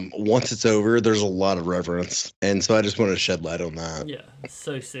once it's over, there's a lot of reverence. And so I just want to shed light on that. Yeah, it's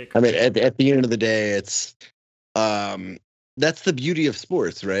so sick. I mean, at the end of the day, it's that's the beauty of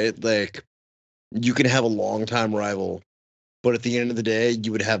sports, right? Like, you can have a long-time rival, but at the end of the day,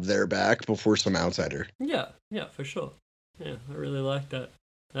 you would have their back before some outsider. Yeah, for sure. Yeah, I really like that.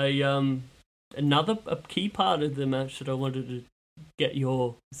 Another key part of the match that I wanted to get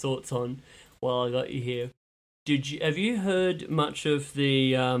your thoughts on while I got you here. Have you heard much of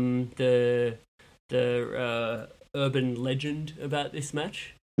the urban legend about this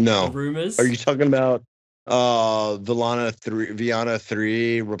match? No. The rumors? Are you talking about Villano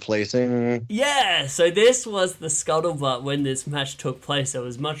 3 replacing? Yeah, so this was the scuttlebutt when this match took place. There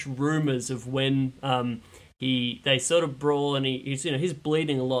was much rumors of when they sort of brawl, and he's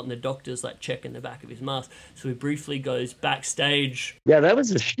bleeding a lot, and the doctor's like checking the back of his mask. So he briefly goes backstage. Yeah, that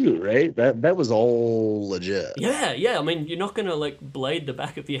was a shoot, right? That was all legit. Yeah. I mean, you're not gonna like blade the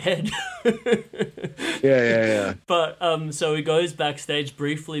back of your head. Yeah. But so he goes backstage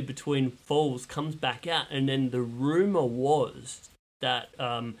briefly between falls, comes back out, and then the rumor was that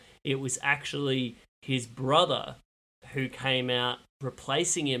it was actually his brother who came out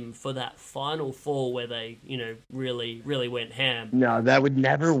replacing him for that final fall where they, really, really went ham. No, that would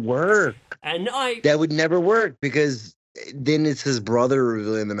never work. And that would never work because then it's his brother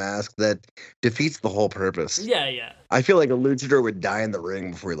revealing the mask that defeats the whole purpose. Yeah. I feel like a luchador would die in the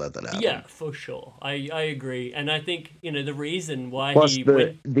ring before he let that happen. Yeah, for sure. I agree. And I think, the reason why Plus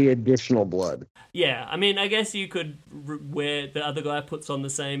the additional blood. Yeah, I mean, I guess you could where the other guy puts on the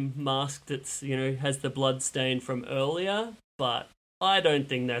same mask that's, has the blood stain from earlier, but I don't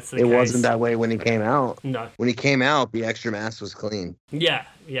think that's the case. It wasn't that way when he came out. No. When he came out, the extra mask was clean. Yeah.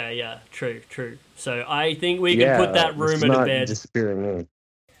 True. So I think we can put that rumor to bed. Disappearing.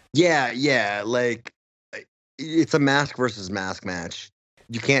 Yeah, like, it's a mask versus mask match.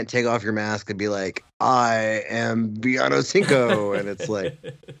 You can't take off your mask and be like, I am Villano Cinco, and it's like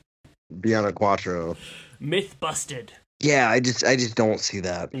Villano Cuatro. Myth busted. Yeah, I just don't see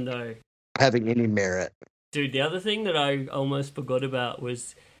that. No. Having any merit. Dude, the other thing that I almost forgot about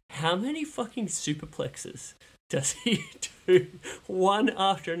was how many fucking superplexes does he do one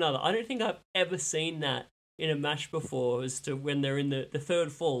after another? I don't think I've ever seen that in a match before, as to when they're in the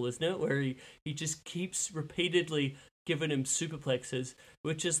third fall, isn't it? Where he just keeps repeatedly giving him superplexes,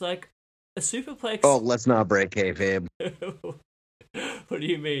 which is like a superplex. Oh, let's not break kayfabe. What do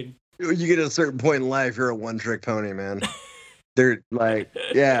you mean? You get to a certain point in life, you're a one-trick pony, man. They're like,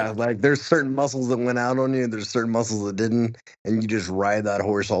 there's certain muscles that went out on you, and there's certain muscles that didn't, and you just ride that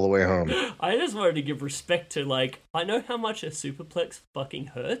horse all the way home. I just wanted to give respect to, I know how much a superplex fucking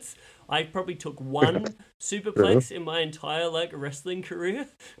hurts. I probably took one superplex in my entire, wrestling career,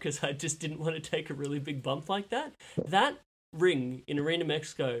 because I just didn't want to take a really big bump like that. That ring in Arena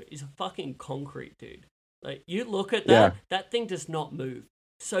Mexico is fucking concrete, dude. Like, you look at that, that thing does not move.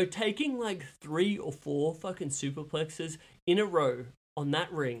 So taking 3 or 4 fucking superplexes in a row on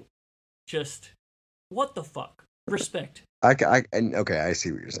that ring, just what the fuck? Respect. Okay, I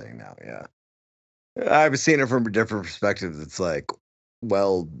see what you're saying now. Yeah, I've seen it from a different perspective. It's like,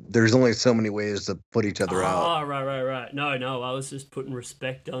 well, there's only so many ways to put each other out. Oh, right. No, I was just putting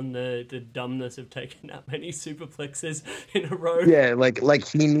respect on the dumbness of taking that many superplexes in a row. Yeah, like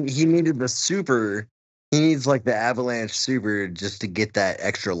he needed the super. He needs the avalanche super just to get that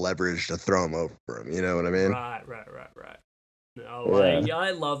extra leverage to throw him over him. You know what I mean? Right. No, yeah.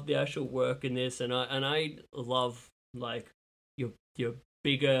 I love the actual work in this, and I love your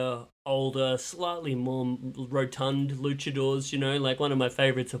bigger, older, slightly more rotund luchadors. One of my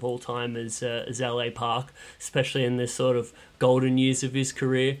favorites of all time is LA Park, especially in this sort of golden years of his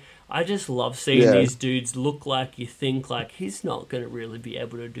career. I just love seeing these dudes look like you think he's not going to really be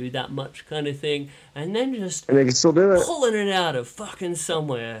able to do that much kind of thing, and then just they can still do it. Pulling it out of fucking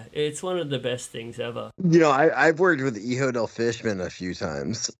somewhere. It's one of the best things ever. I've worked with Hijo del Fishman a few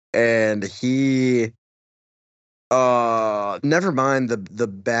times, and he never mind the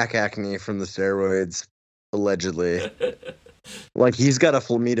back acne from the steroids, allegedly. He's got a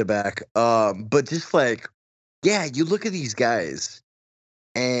Flamita back. But just you look at these guys,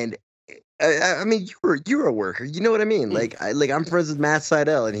 and I mean, you're a worker. You know what I mean? I'm friends with Matt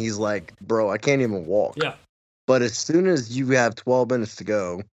Seidel, and he's like, bro, I can't even walk. Yeah. But as soon as you have 12 minutes to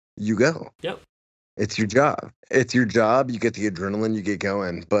go, you go. Yep. It's your job. You get the adrenaline, you get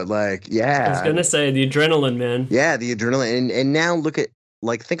going. But I was gonna say the adrenaline, man. Yeah, the adrenaline, and now look at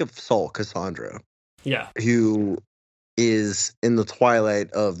think of Saul Cassandra. Yeah. Who is in the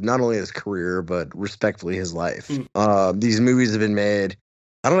twilight of not only his career but respectfully his life. These movies have been made.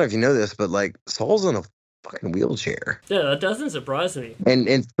 I don't know if you know this, but Saul's in a fucking wheelchair. Yeah, that doesn't surprise me.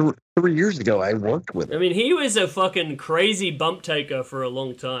 And 3 years ago, I worked with him. I mean, he was a fucking crazy bump taker for a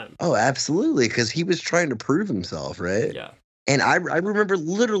long time. Oh, absolutely, because he was trying to prove himself, right? Yeah. And I remember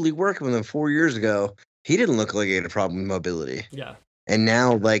literally working with him 4 years ago. He didn't look like he had a problem with mobility. Yeah. And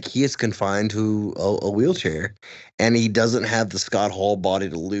now, he is confined to a wheelchair, and he doesn't have the Scott Hall body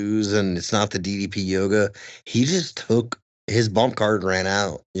to lose, and it's not the DDP yoga. He just took his bump card and ran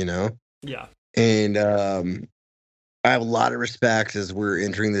out, Yeah. And I have a lot of respect as we're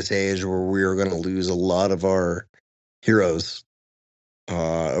entering this age where we are going to lose a lot of our heroes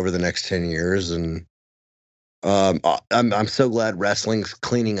over the next 10 years, and I'm so glad wrestling's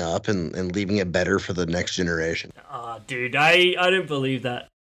cleaning up and leaving it better for the next generation. Dude, I don't believe that.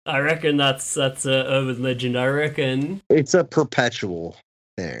 I reckon that's a urban legend. I reckon It's a perpetual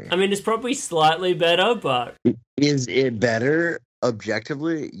thing. I mean, it's probably slightly better, but Is it better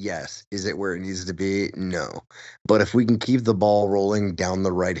objectively? Yes. Is it where it needs to be? No. But if we can keep the ball rolling down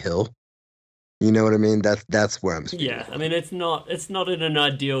the right hill, you know what I mean? That's where I'm speaking. yeah, I mean, it's not in an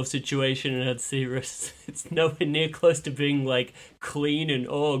ideal situation, and it's nowhere near close to being like clean and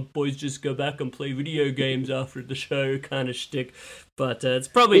boys just go back and play video games after the show kind of shtick. But it's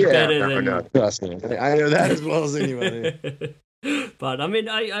probably better than. No, trust me. I know that as well as anybody. But I mean,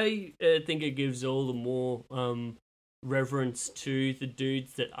 I think it gives all the more reverence to the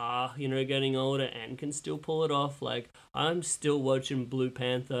dudes that are getting older and can still pull it off. Like I'm still watching Blue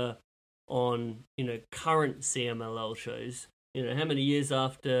Panther on current CMLL shows. How many years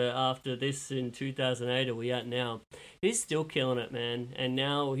after this in 2008 are we at now? He's still killing it, man. And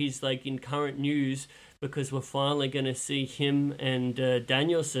now he's like in current news because we're finally going to see him and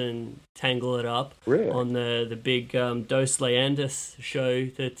Danielson tangle it up on the big Dos Leandas show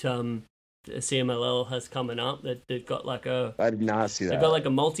that CMLL has coming up. That they've got like a. I did not see that. They've got like a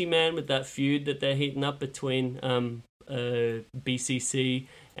multi-man with that feud that they're heating up between BCC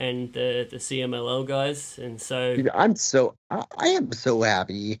and the CMLL guys, and so Dude, I am so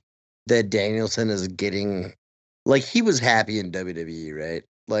happy that Danielson is getting, like, he was happy in WWE, right?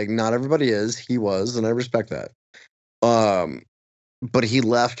 Like, not everybody is. He was, and I respect that. But he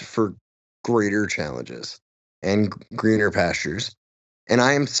left for greater challenges and greener pastures, and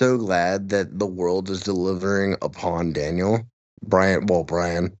I am so glad that the world is delivering upon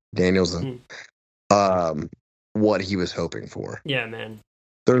Brian Danielson, what he was hoping for. Yeah, man.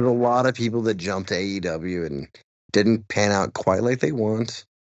 There's a lot of people that jumped to AEW and didn't pan out quite like they want.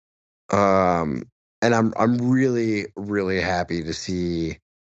 And I'm really, really happy to see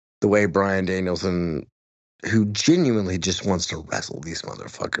the way Bryan Danielson, who genuinely just wants to wrestle these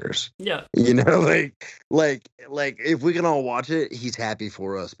motherfuckers. Yeah. Like if we can all watch it, he's happy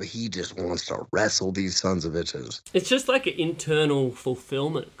for us, but he just wants to wrestle these sons of bitches. It's just like an internal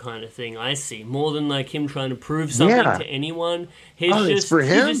fulfillment kind of thing, I see, more than like him trying to prove something to anyone. He's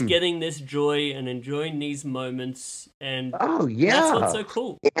just getting this joy and enjoying these moments, and that's what's so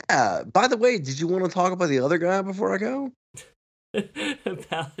cool. Yeah. By the way, did you want to talk about the other guy before I go?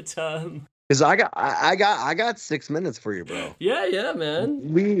 About because I got 6 minutes for you, bro. Yeah, man.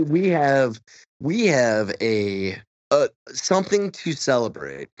 We have a something to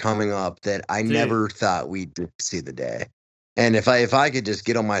celebrate coming up that I never thought we'd see the day. And if I could just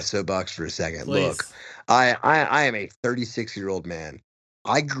get on my soapbox for a second, please. Look, I am a 36-year-old man.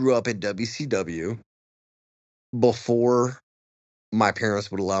 I grew up in WCW before my parents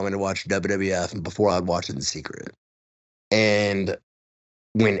would allow me to watch WWF and before I'd watch it in secret. And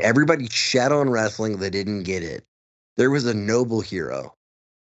when everybody shat on wrestling that didn't get it, there was a noble hero.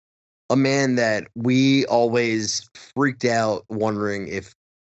 A man that we always freaked out wondering if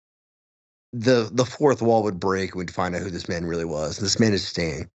the fourth wall would break and we'd find out who this man really was. This man is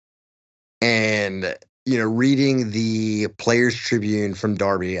Sting. And, reading the Players Tribune from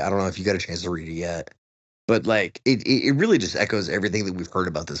Darby, I don't know if you got a chance to read it yet, but like it really just echoes everything that we've heard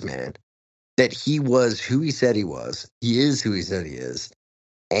about this man. That he was who he said he was. He is who he said he is.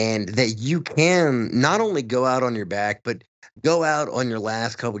 And that you can not only go out on your back, but go out on your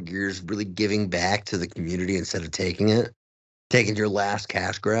last couple of years really giving back to the community instead of taking your last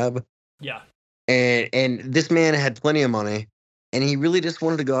cash grab. Yeah. And this man had plenty of money, and he really just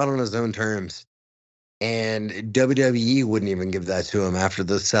wanted to go out on his own terms. And WWE wouldn't even give that to him after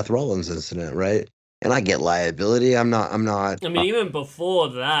the Seth Rollins incident, right? And I get liability. I'm not. I mean, even before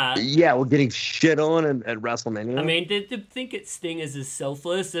that. Yeah, we're getting shit on at WrestleMania. I mean, to think it Sting is as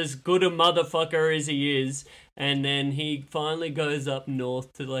selfless, as good a motherfucker as he is, and then he finally goes up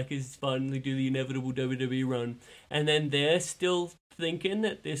north to finally do the inevitable WWE run, and then they're still thinking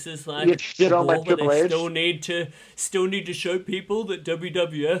that this is like shit on by Triple H. still need to show people that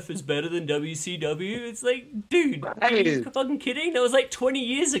WWF is better than WCW. It's like, dude, are you fucking kidding? That was like 20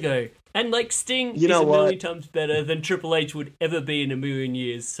 years ago. And Sting is a million times better than Triple H would ever be in a million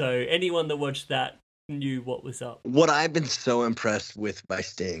years. So anyone that watched that knew what was up. What I've been so impressed with by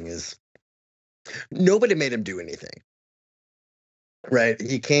Sting is nobody made him do anything. Right?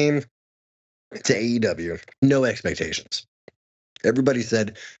 He came to AEW, no expectations. Everybody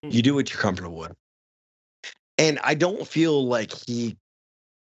said, you do what you're comfortable with. And I don't feel like he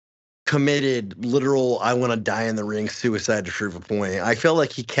committed literal, I want to die in the ring, suicide to prove a point. I feel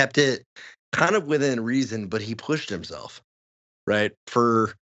like he kept it kind of within reason, but he pushed himself, right?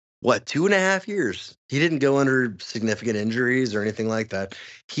 For, 2.5 years? He didn't go under significant injuries or anything like that.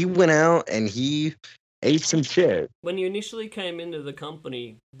 He went out and he ate some shit. When you initially came into the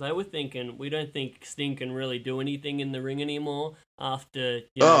company, they were thinking, we don't think Sting can really do anything in the ring anymore after,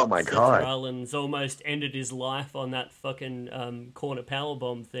 Oh my Seth God. Rollins almost ended his life on that fucking corner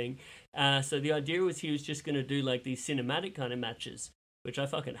powerbomb thing. So the idea was he was just going to do like these cinematic kind of matches, which I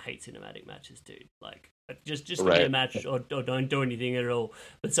fucking hate cinematic matches, dude. Like, just give me a match or don't do anything at all.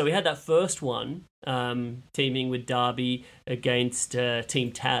 But so we had that first one, teaming with Darby against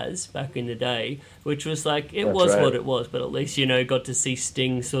Team Taz back in the day, which was like, it was what it was, but at least, got to see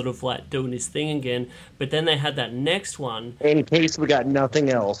Sting sort of like doing his thing again. But then they had that next one. In case we got nothing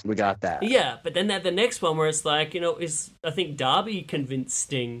else, we got that. Yeah, but then they had the next one where it's like, I think Darby convinced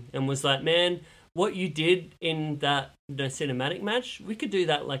Sting and was like, man, what you did in that cinematic match, we could do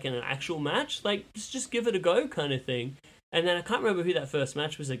that like in an actual match. Like, just give it a go kind of thing. And then I can't remember who that first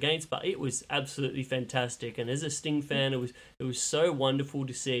match was against, but it was absolutely fantastic. And as a Sting fan, it was so wonderful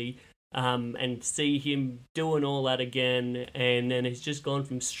to see and see him doing all that again. And then he's just gone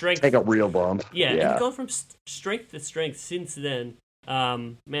from strength. Take a real bump. Yeah. He's gone from strength to strength since then.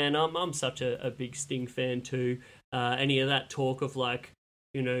 Man, I'm such a big Sting fan too. Any of that talk of like,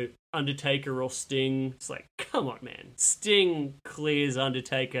 Undertaker or Sting, it's like, come on, man. Sting clears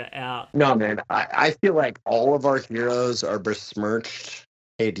Undertaker out. No, man. I feel like all of our heroes are besmirched.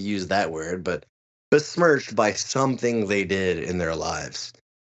 Hate to use that word, but besmirched by something they did in their lives.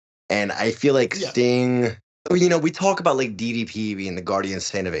 And I feel like Sting, we talk about like DDP being the guardian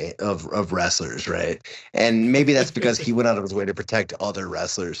saint of wrestlers, right? And maybe that's because he went out of his way to protect other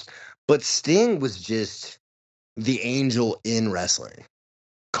wrestlers. But Sting was just the angel in wrestling.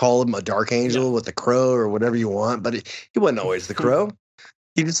 Call him a dark angel with the crow or whatever you want, but he wasn't always the crow.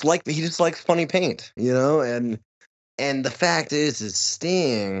 He just likes funny paint, And the fact is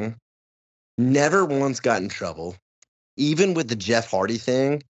Sting never once got in trouble. Even with the Jeff Hardy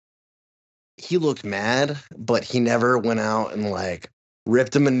thing, he looked mad, but he never went out and like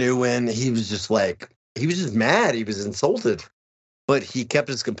ripped him a new one. He was just mad. He was insulted, but he kept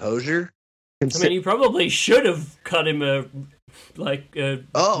his composure. I mean, he probably should have cut him a new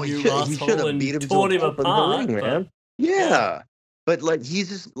asshole and beat him torn him apart, man. Yeah. But like he's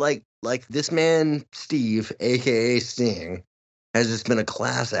just like this man Steve, aka Sting, has just been a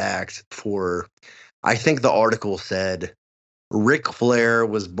class act for. I think the article said Ric Flair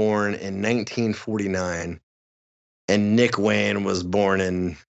was born in 1949, and Nick Wayne was born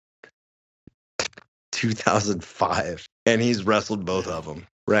in 2005, and he's wrestled both of them.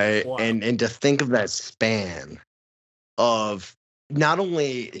 Right. Wow. And to think of that span of not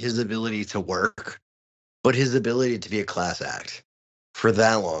only his ability to work, but his ability to be a class act for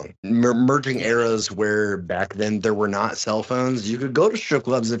that long. Merging eras where back then there were not cell phones. You could go to strip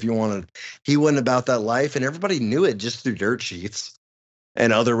clubs if you wanted. He wasn't about that life, and everybody knew it just through dirt sheets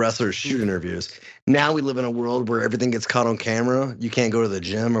and other wrestlers' shoot interviews. Now we live in a world where everything gets caught on camera. You can't go to the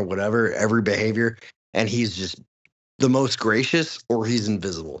gym or whatever, every behavior, and he's just the most gracious, or he's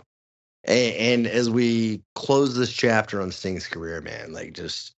invisible. And as we close this chapter on Sting's career, man, like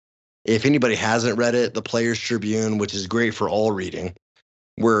just if anybody hasn't read it, the Players Tribune, which is great for all reading,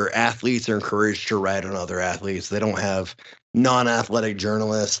 where athletes are encouraged to write on other athletes. They don't have non-athletic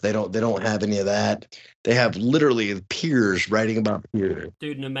journalists. They don't have any of that. They have literally peers writing about peers.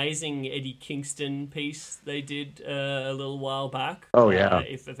 Dude, an amazing Eddie Kingston piece they did a little while back. Oh yeah.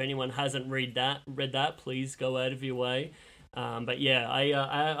 If anyone hasn't read that, please go out of your way. But yeah,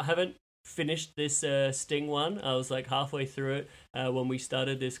 I haven't finished this Sting one. I was like halfway through it when we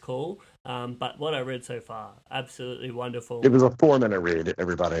started this call. But what I read so far, absolutely wonderful. It was a 4-minute read,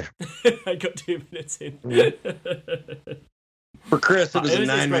 everybody. I got 2 minutes in. For Chris, it was a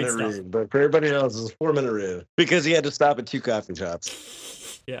 9-minute read, but for everybody else, it was a 4-minute read because he had to stop at 2 coffee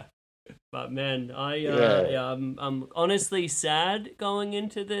shops. Yeah, but man, I'm honestly sad going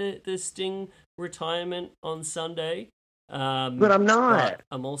into the Sting retirement on Sunday. But I'm not. But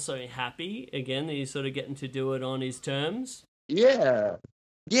I'm also happy again that he's sort of getting to do it on his terms. Yeah.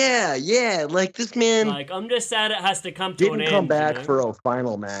 Like this man. Like I'm just sad it has to come to an end. Didn't come back for a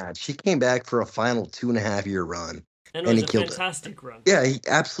final match. He came back for a final 2.5-year run. And it was a fantastic run. Yeah, he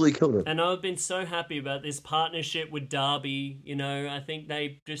absolutely killed it. And I've been so happy about this partnership with Darby. I think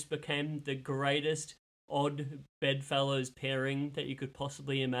they just became the greatest odd bedfellows pairing that you could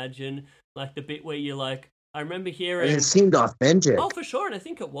possibly imagine. Like the bit where you're like, I remember hearing... It seemed authentic. Oh, for sure, and I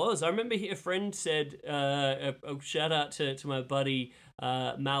think it was. I remember a friend said, a shout out to my buddy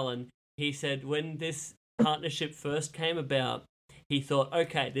Malin, he said when this partnership first came about, he thought,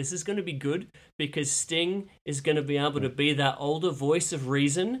 okay, this is going to be good because Sting is going to be able to be that older voice of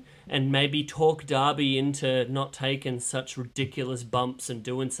reason and maybe talk Darby into not taking such ridiculous bumps and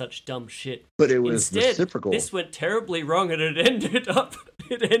doing such dumb shit. But it was Instead, reciprocal. this went terribly wrong, and it ended up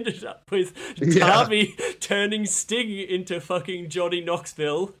with Darby turning Sting into fucking Johnny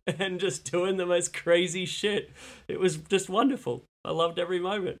Knoxville and just doing the most crazy shit. It was just wonderful. I loved every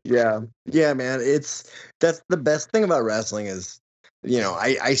moment. Yeah, man. That's the best thing about wrestling is,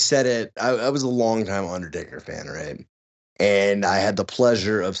 I said it. I was a longtime Undertaker fan, right? And I had the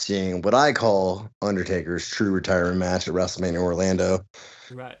pleasure of seeing what I call Undertaker's true retirement match at WrestleMania Orlando,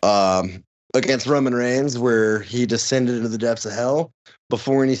 Right. against Roman Reigns, where he descended into the depths of hell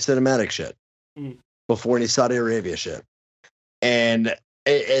before any cinematic shit, before any Saudi Arabia shit. And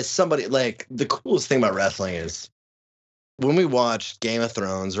as somebody, like, the coolest thing about wrestling is, when we watch Game of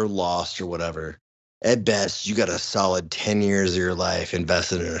Thrones or Lost or whatever, at best, you got a solid 10 years of your life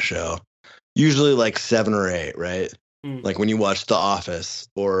invested in a show. Usually like 7 or 8, right? Like when you watch The Office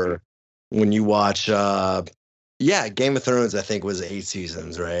or when you watch, Game of Thrones, I think was 8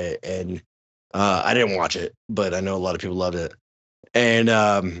 seasons, right? And I didn't watch it, but I know a lot of people loved it.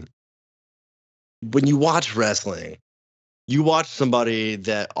 And when you watch wrestling, you watch somebody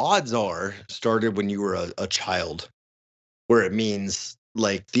that odds are started when you were a child, where it means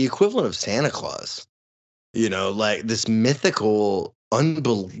like the equivalent of Santa Claus, like this mythical,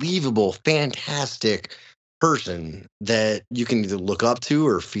 unbelievable, fantastic person that you can either look up to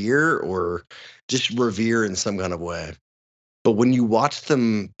or fear or just revere in some kind of way. But when you watch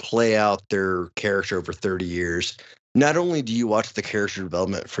them play out their character over 30 years, not only do you watch the character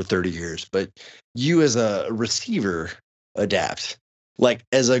development for 30 years, but you as a receiver adapt. Like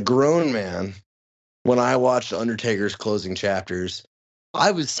as a grown man, when I watched Undertaker's closing chapters,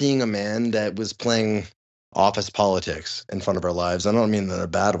 I was seeing a man that was playing office politics in front of our lives. I don't mean that in a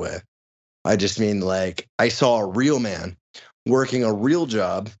bad way. I just mean like I saw a real man working a real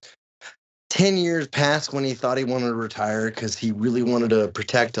job 10 years past when he thought he wanted to retire because he really wanted to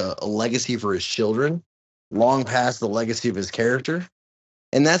protect a legacy for his children, long past the legacy of his character.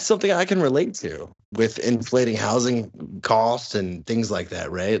 And that's something I can relate to with inflating housing costs and things like that,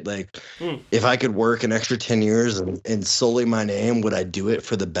 right? Like, if I could work an extra 10 years and sully my name, would I do it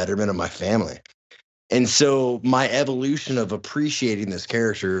for the betterment of my family? And so my evolution of appreciating this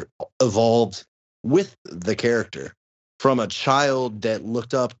character evolved with the character, from a child that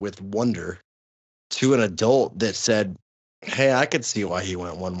looked up with wonder to an adult that said, hey, I could see why he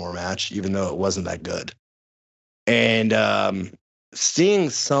went one more match, even though it wasn't that good. And Sting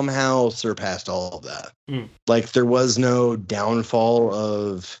somehow surpassed all of that. Like there was no downfall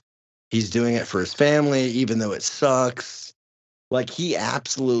of he's doing it for his family, even though it sucks. Like he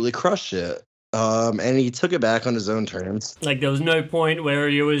absolutely crushed it. And he took it back on his own terms. Like there was no point where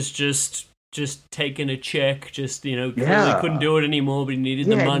he was just taking a check, clearly couldn't do it anymore, but he needed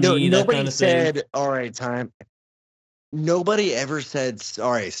the money, that kind of thing. Nobody said, all right, time. Nobody ever said,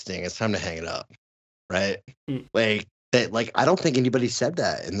 all right, Sting, it's time to hang it up. Right? Like, that, like, I don't think anybody said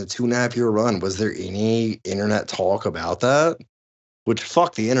that in the 2.5 year run. Was there any internet talk about that? Which,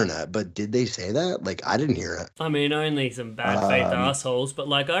 fuck the internet, but did they say that? Like, I didn't hear it. I mean, only some bad faith assholes, but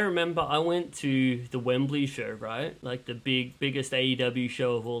like, I remember I went to the Wembley show, right? Like the biggest AEW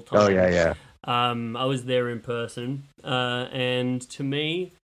show of all time. Oh, yeah. I was there in person, and to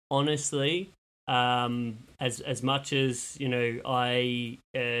me, honestly, as much as, I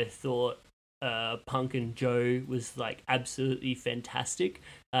thought Punk and Joe was like absolutely fantastic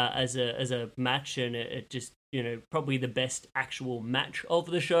as a match, and it just probably the best actual match of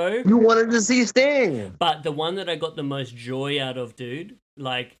the show. You wanted to see Sting, but the one that I got the most joy out of, dude,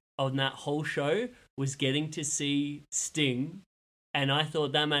 like on that whole show, was getting to see Sting. And I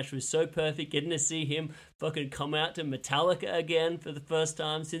thought that match was so perfect, getting to see him fucking come out to Metallica again for the first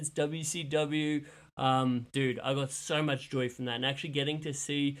time since WCW. Dude, I got so much joy from that. And actually getting to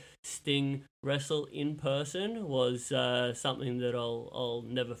see Sting wrestle in person was something that I'll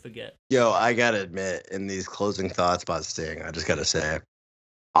never forget. Yo, I gotta admit, in these closing thoughts about Sting, I just gotta say,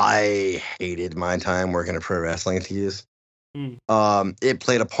 I hated my time working at pro wrestling tees. It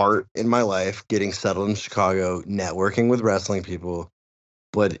played a part in my life, getting settled in Chicago, networking with wrestling people,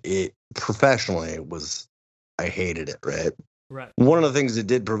 but it professionally I hated it, right? Right. One of the things it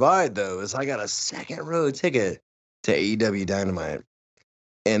did provide, though, is I got a second row ticket to AEW Dynamite.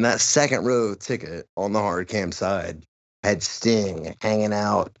 And that second row ticket on the hard cam side had Sting hanging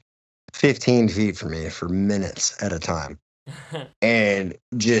out 15 feet from me for minutes at a time. And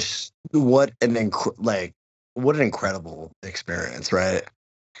just what an incredible experience, right?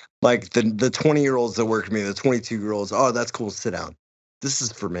 Like the 20-year-olds that worked with me, the 22-year-olds, oh, that's cool, sit down. this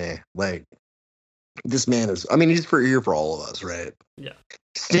is for me. Like, this man is, I mean, he's here for all of us, right? Yeah.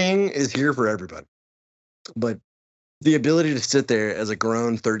 Sting is here for everybody. But the ability to sit there as a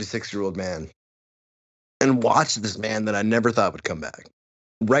grown 36-year-old man and watch this man that I never thought would come back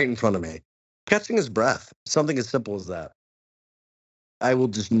right in front of me, catching his breath, something as simple as that. I will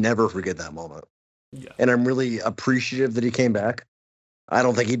just never forget that moment. Yeah. And I'm really appreciative that he came back. I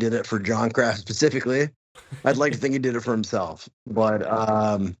don't think he did it for John Kraft specifically. I'd like to think he did it for himself, but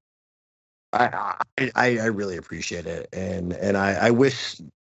I really appreciate it, and I wish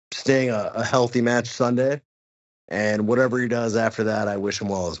Sting a healthy match Sunday, and whatever he does after that, I wish him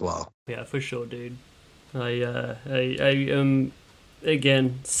well as well. Yeah, for sure, dude. I am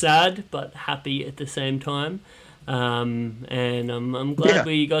again sad but happy at the same time, and I'm glad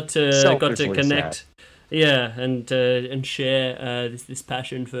we got to connect. Sad. Yeah, and share this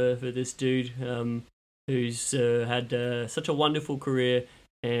passion for this dude who's had such a wonderful career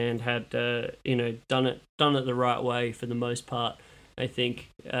and had done it the right way for the most part. I think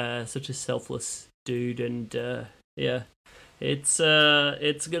such a selfless dude, and it's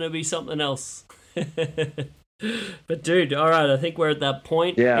gonna be something else. But dude, all right, I think we're at that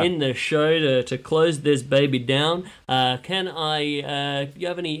point in the show to close this baby down. Can I? You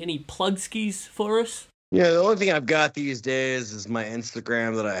have any plug skis for us? Yeah, the only thing I've got these days is my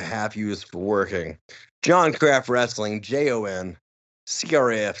Instagram that I half use for working. John Kraft Wrestling, JONCRAFT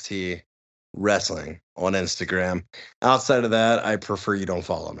Wrestling on Instagram. Outside of that, I prefer you don't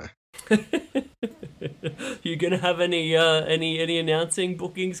follow me. You gonna have any announcing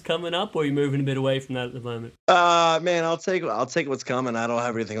bookings coming up, or are you moving a bit away from that at the moment? Man, I'll take what's coming. I don't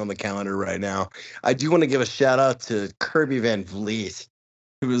have anything on the calendar right now. I do want to give a shout out to Kirby Van Vliet,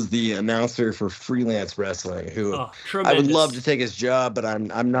 who is the announcer for Freelance Wrestling, who I would love to take his job, but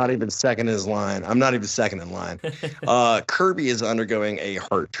I'm not even second in his line. I'm not even second in line. Kirby is undergoing a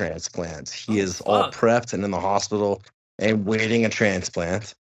heart transplant. He is all prepped and in the hospital and waiting a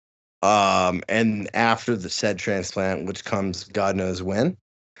transplant. And after the said transplant, which comes God knows when,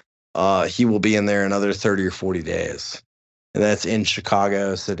 he will be in there another 30 or 40 days. And that's in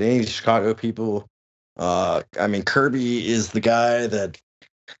Chicago. So to any Chicago people, I mean, Kirby is the guy that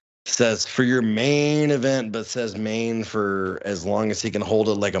says for your main event, but says main for as long as he can hold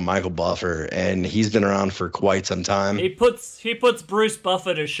it, like a Michael Buffer, and he's been around for quite some time. He puts Bruce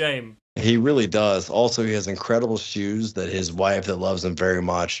Buffer to shame. He really does. Also, he has incredible shoes that his wife, that loves him very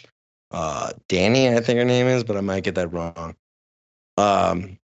much, Danny, I think her name is, but I might get that wrong. I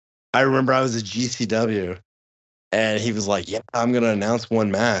remember I was at GCW, and he was like, "Yeah, I'm gonna announce one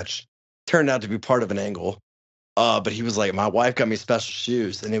match." Turned out to be part of an angle. But he was like, my wife got me special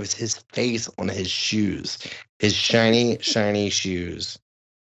shoes, and it was his face on his shoes, his shiny, shiny shoes.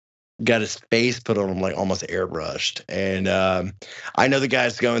 Got his face put on him like almost airbrushed. And I know the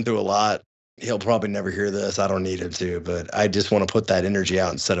guy's going through a lot. He'll probably never hear this. I don't need him to, but I just want to put that energy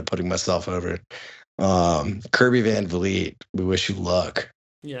out instead of putting myself over. Kirby Van Vliet, we wish you luck.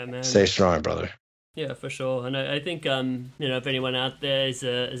 Yeah, man. Stay strong, brother. Yeah, for sure. And I think, if anyone out there is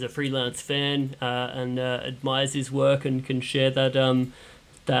a freelance fan and admires his work and can share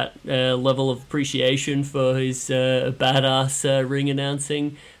that level of appreciation for his badass ring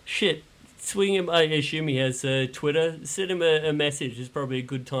announcing, swing him. I assume he has Twitter. Send him a message. It's probably a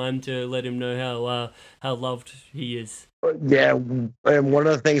good time to let him know how loved he is. Yeah, and one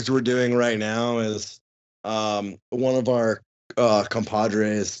of the things we're doing right now is one of our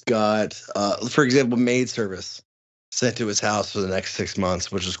compadres got, for example, maid service sent to his house for the next 6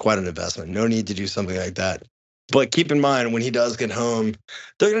 months, which is quite an investment. No need to do something like that. But keep in mind, when he does get home,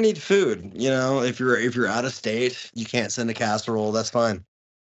 they're gonna need food. You know, if you're out of state, you can't send a casserole. That's fine.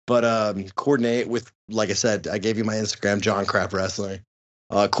 But coordinate with, like I said, I gave you my Instagram, John Kraft Wrestling.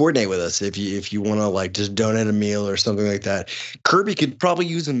 Coordinate with us if you want to like just donate a meal or something like that. Kirby could probably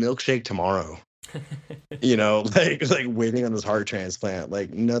use a milkshake tomorrow. You know, like waiting on his heart transplant,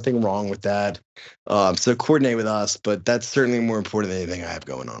 like nothing wrong with that. So coordinate with us, but that's certainly more important than anything I have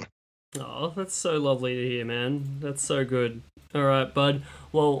going on. Oh, that's so lovely to hear, man. That's so good. All right, bud.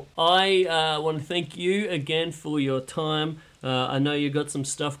 Well, I want to thank you again for your time. I know you got some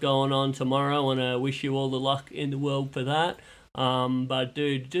stuff going on tomorrow. I want to wish you all the luck in the world for that. But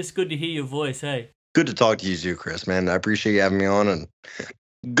dude, just good to hear your voice, hey. Good to talk to you too, Chris, man. I appreciate you having me on, and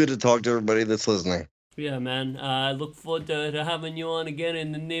good to talk to everybody that's listening. Yeah, man. I look forward to having you on again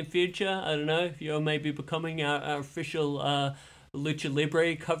in the near future. I don't know if you're maybe becoming our official Lucha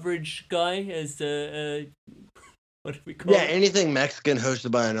Libre coverage guy as what do we call it? Yeah, anything Mexican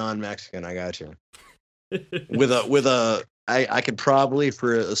hosted by a non-Mexican, I got you. I could probably,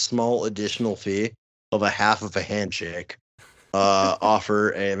 for a small additional fee of a half of a handshake,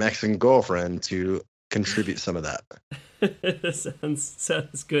 offer a Mexican girlfriend to contribute some of that.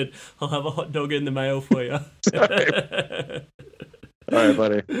 sounds good. I'll have a hot dog in the mail for you. All right,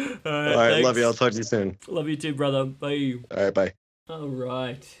 buddy. All right, love you. I'll talk to you soon. Love you too, brother. Bye. All right, bye. All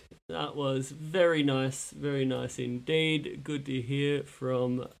right. That was very nice indeed. Good to hear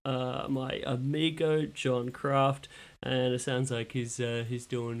from my amigo John Kraft, and it sounds like he's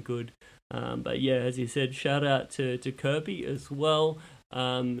doing good. But yeah, as you said, shout out to Kirby as well.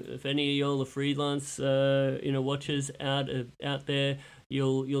 If any of y'all are freelance, watchers out there,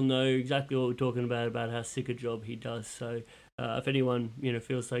 you'll know exactly what we're talking about how sick a job he does. So if anyone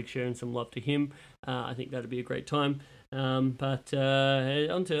feels like sharing some love to him, I think that'd be a great time. But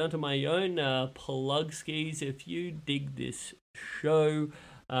onto my own plug skis. If you dig this show,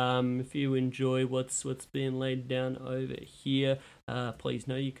 if you enjoy what's being laid down over here, please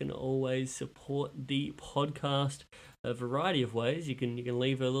know you can always support the podcast a variety of ways. You can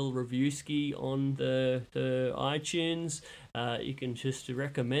leave a little review ski on the iTunes. You can just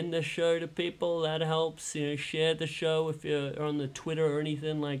recommend the show to people. That helps. Share the show if you're on the Twitter or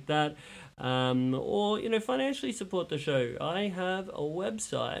anything like that. Or financially support the show. I have a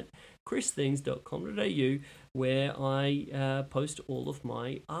website, christhings.com.au, where I post all of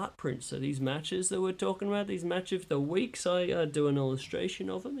my art prints. So these matches that we're talking about, these match of the weeks, I do an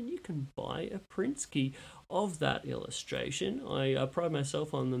illustration of them, and you can buy a print ski of that illustration. I pride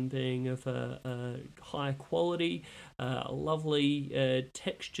myself on them being of a high quality, lovely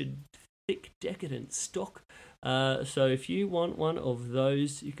textured, thick, decadent stock. So if you want one of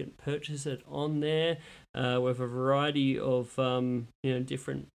those, you can purchase it on there with a variety of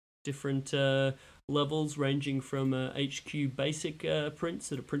different levels, ranging from HQ basic prints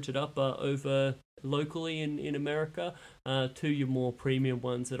that are printed up over locally in America to your more premium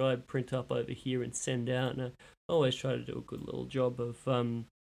ones that I print up over here and send out. And I always try to do a good little job of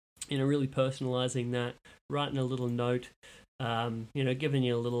really personalizing that, writing a little note, giving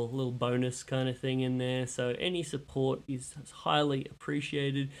you a little bonus kind of thing in there. So any support is highly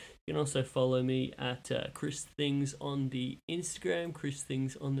appreciated. You can also follow me at Chris Things on the Instagram, Chris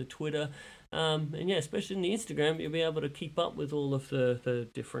Things on the Twitter. And yeah, especially in the Instagram, you'll be able to keep up with all of the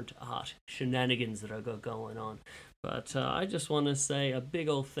different art shenanigans that I got going on. But I just want to say a big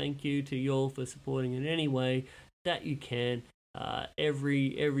old thank you to you all for supporting in any way that you can.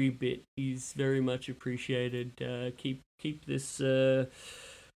 Every bit is very much appreciated. Keep this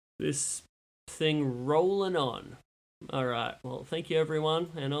this thing rolling on. All right. Well, thank you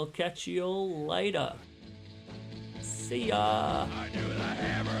everyone, and I'll catch you all later. See ya. I do the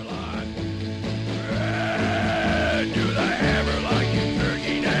hammer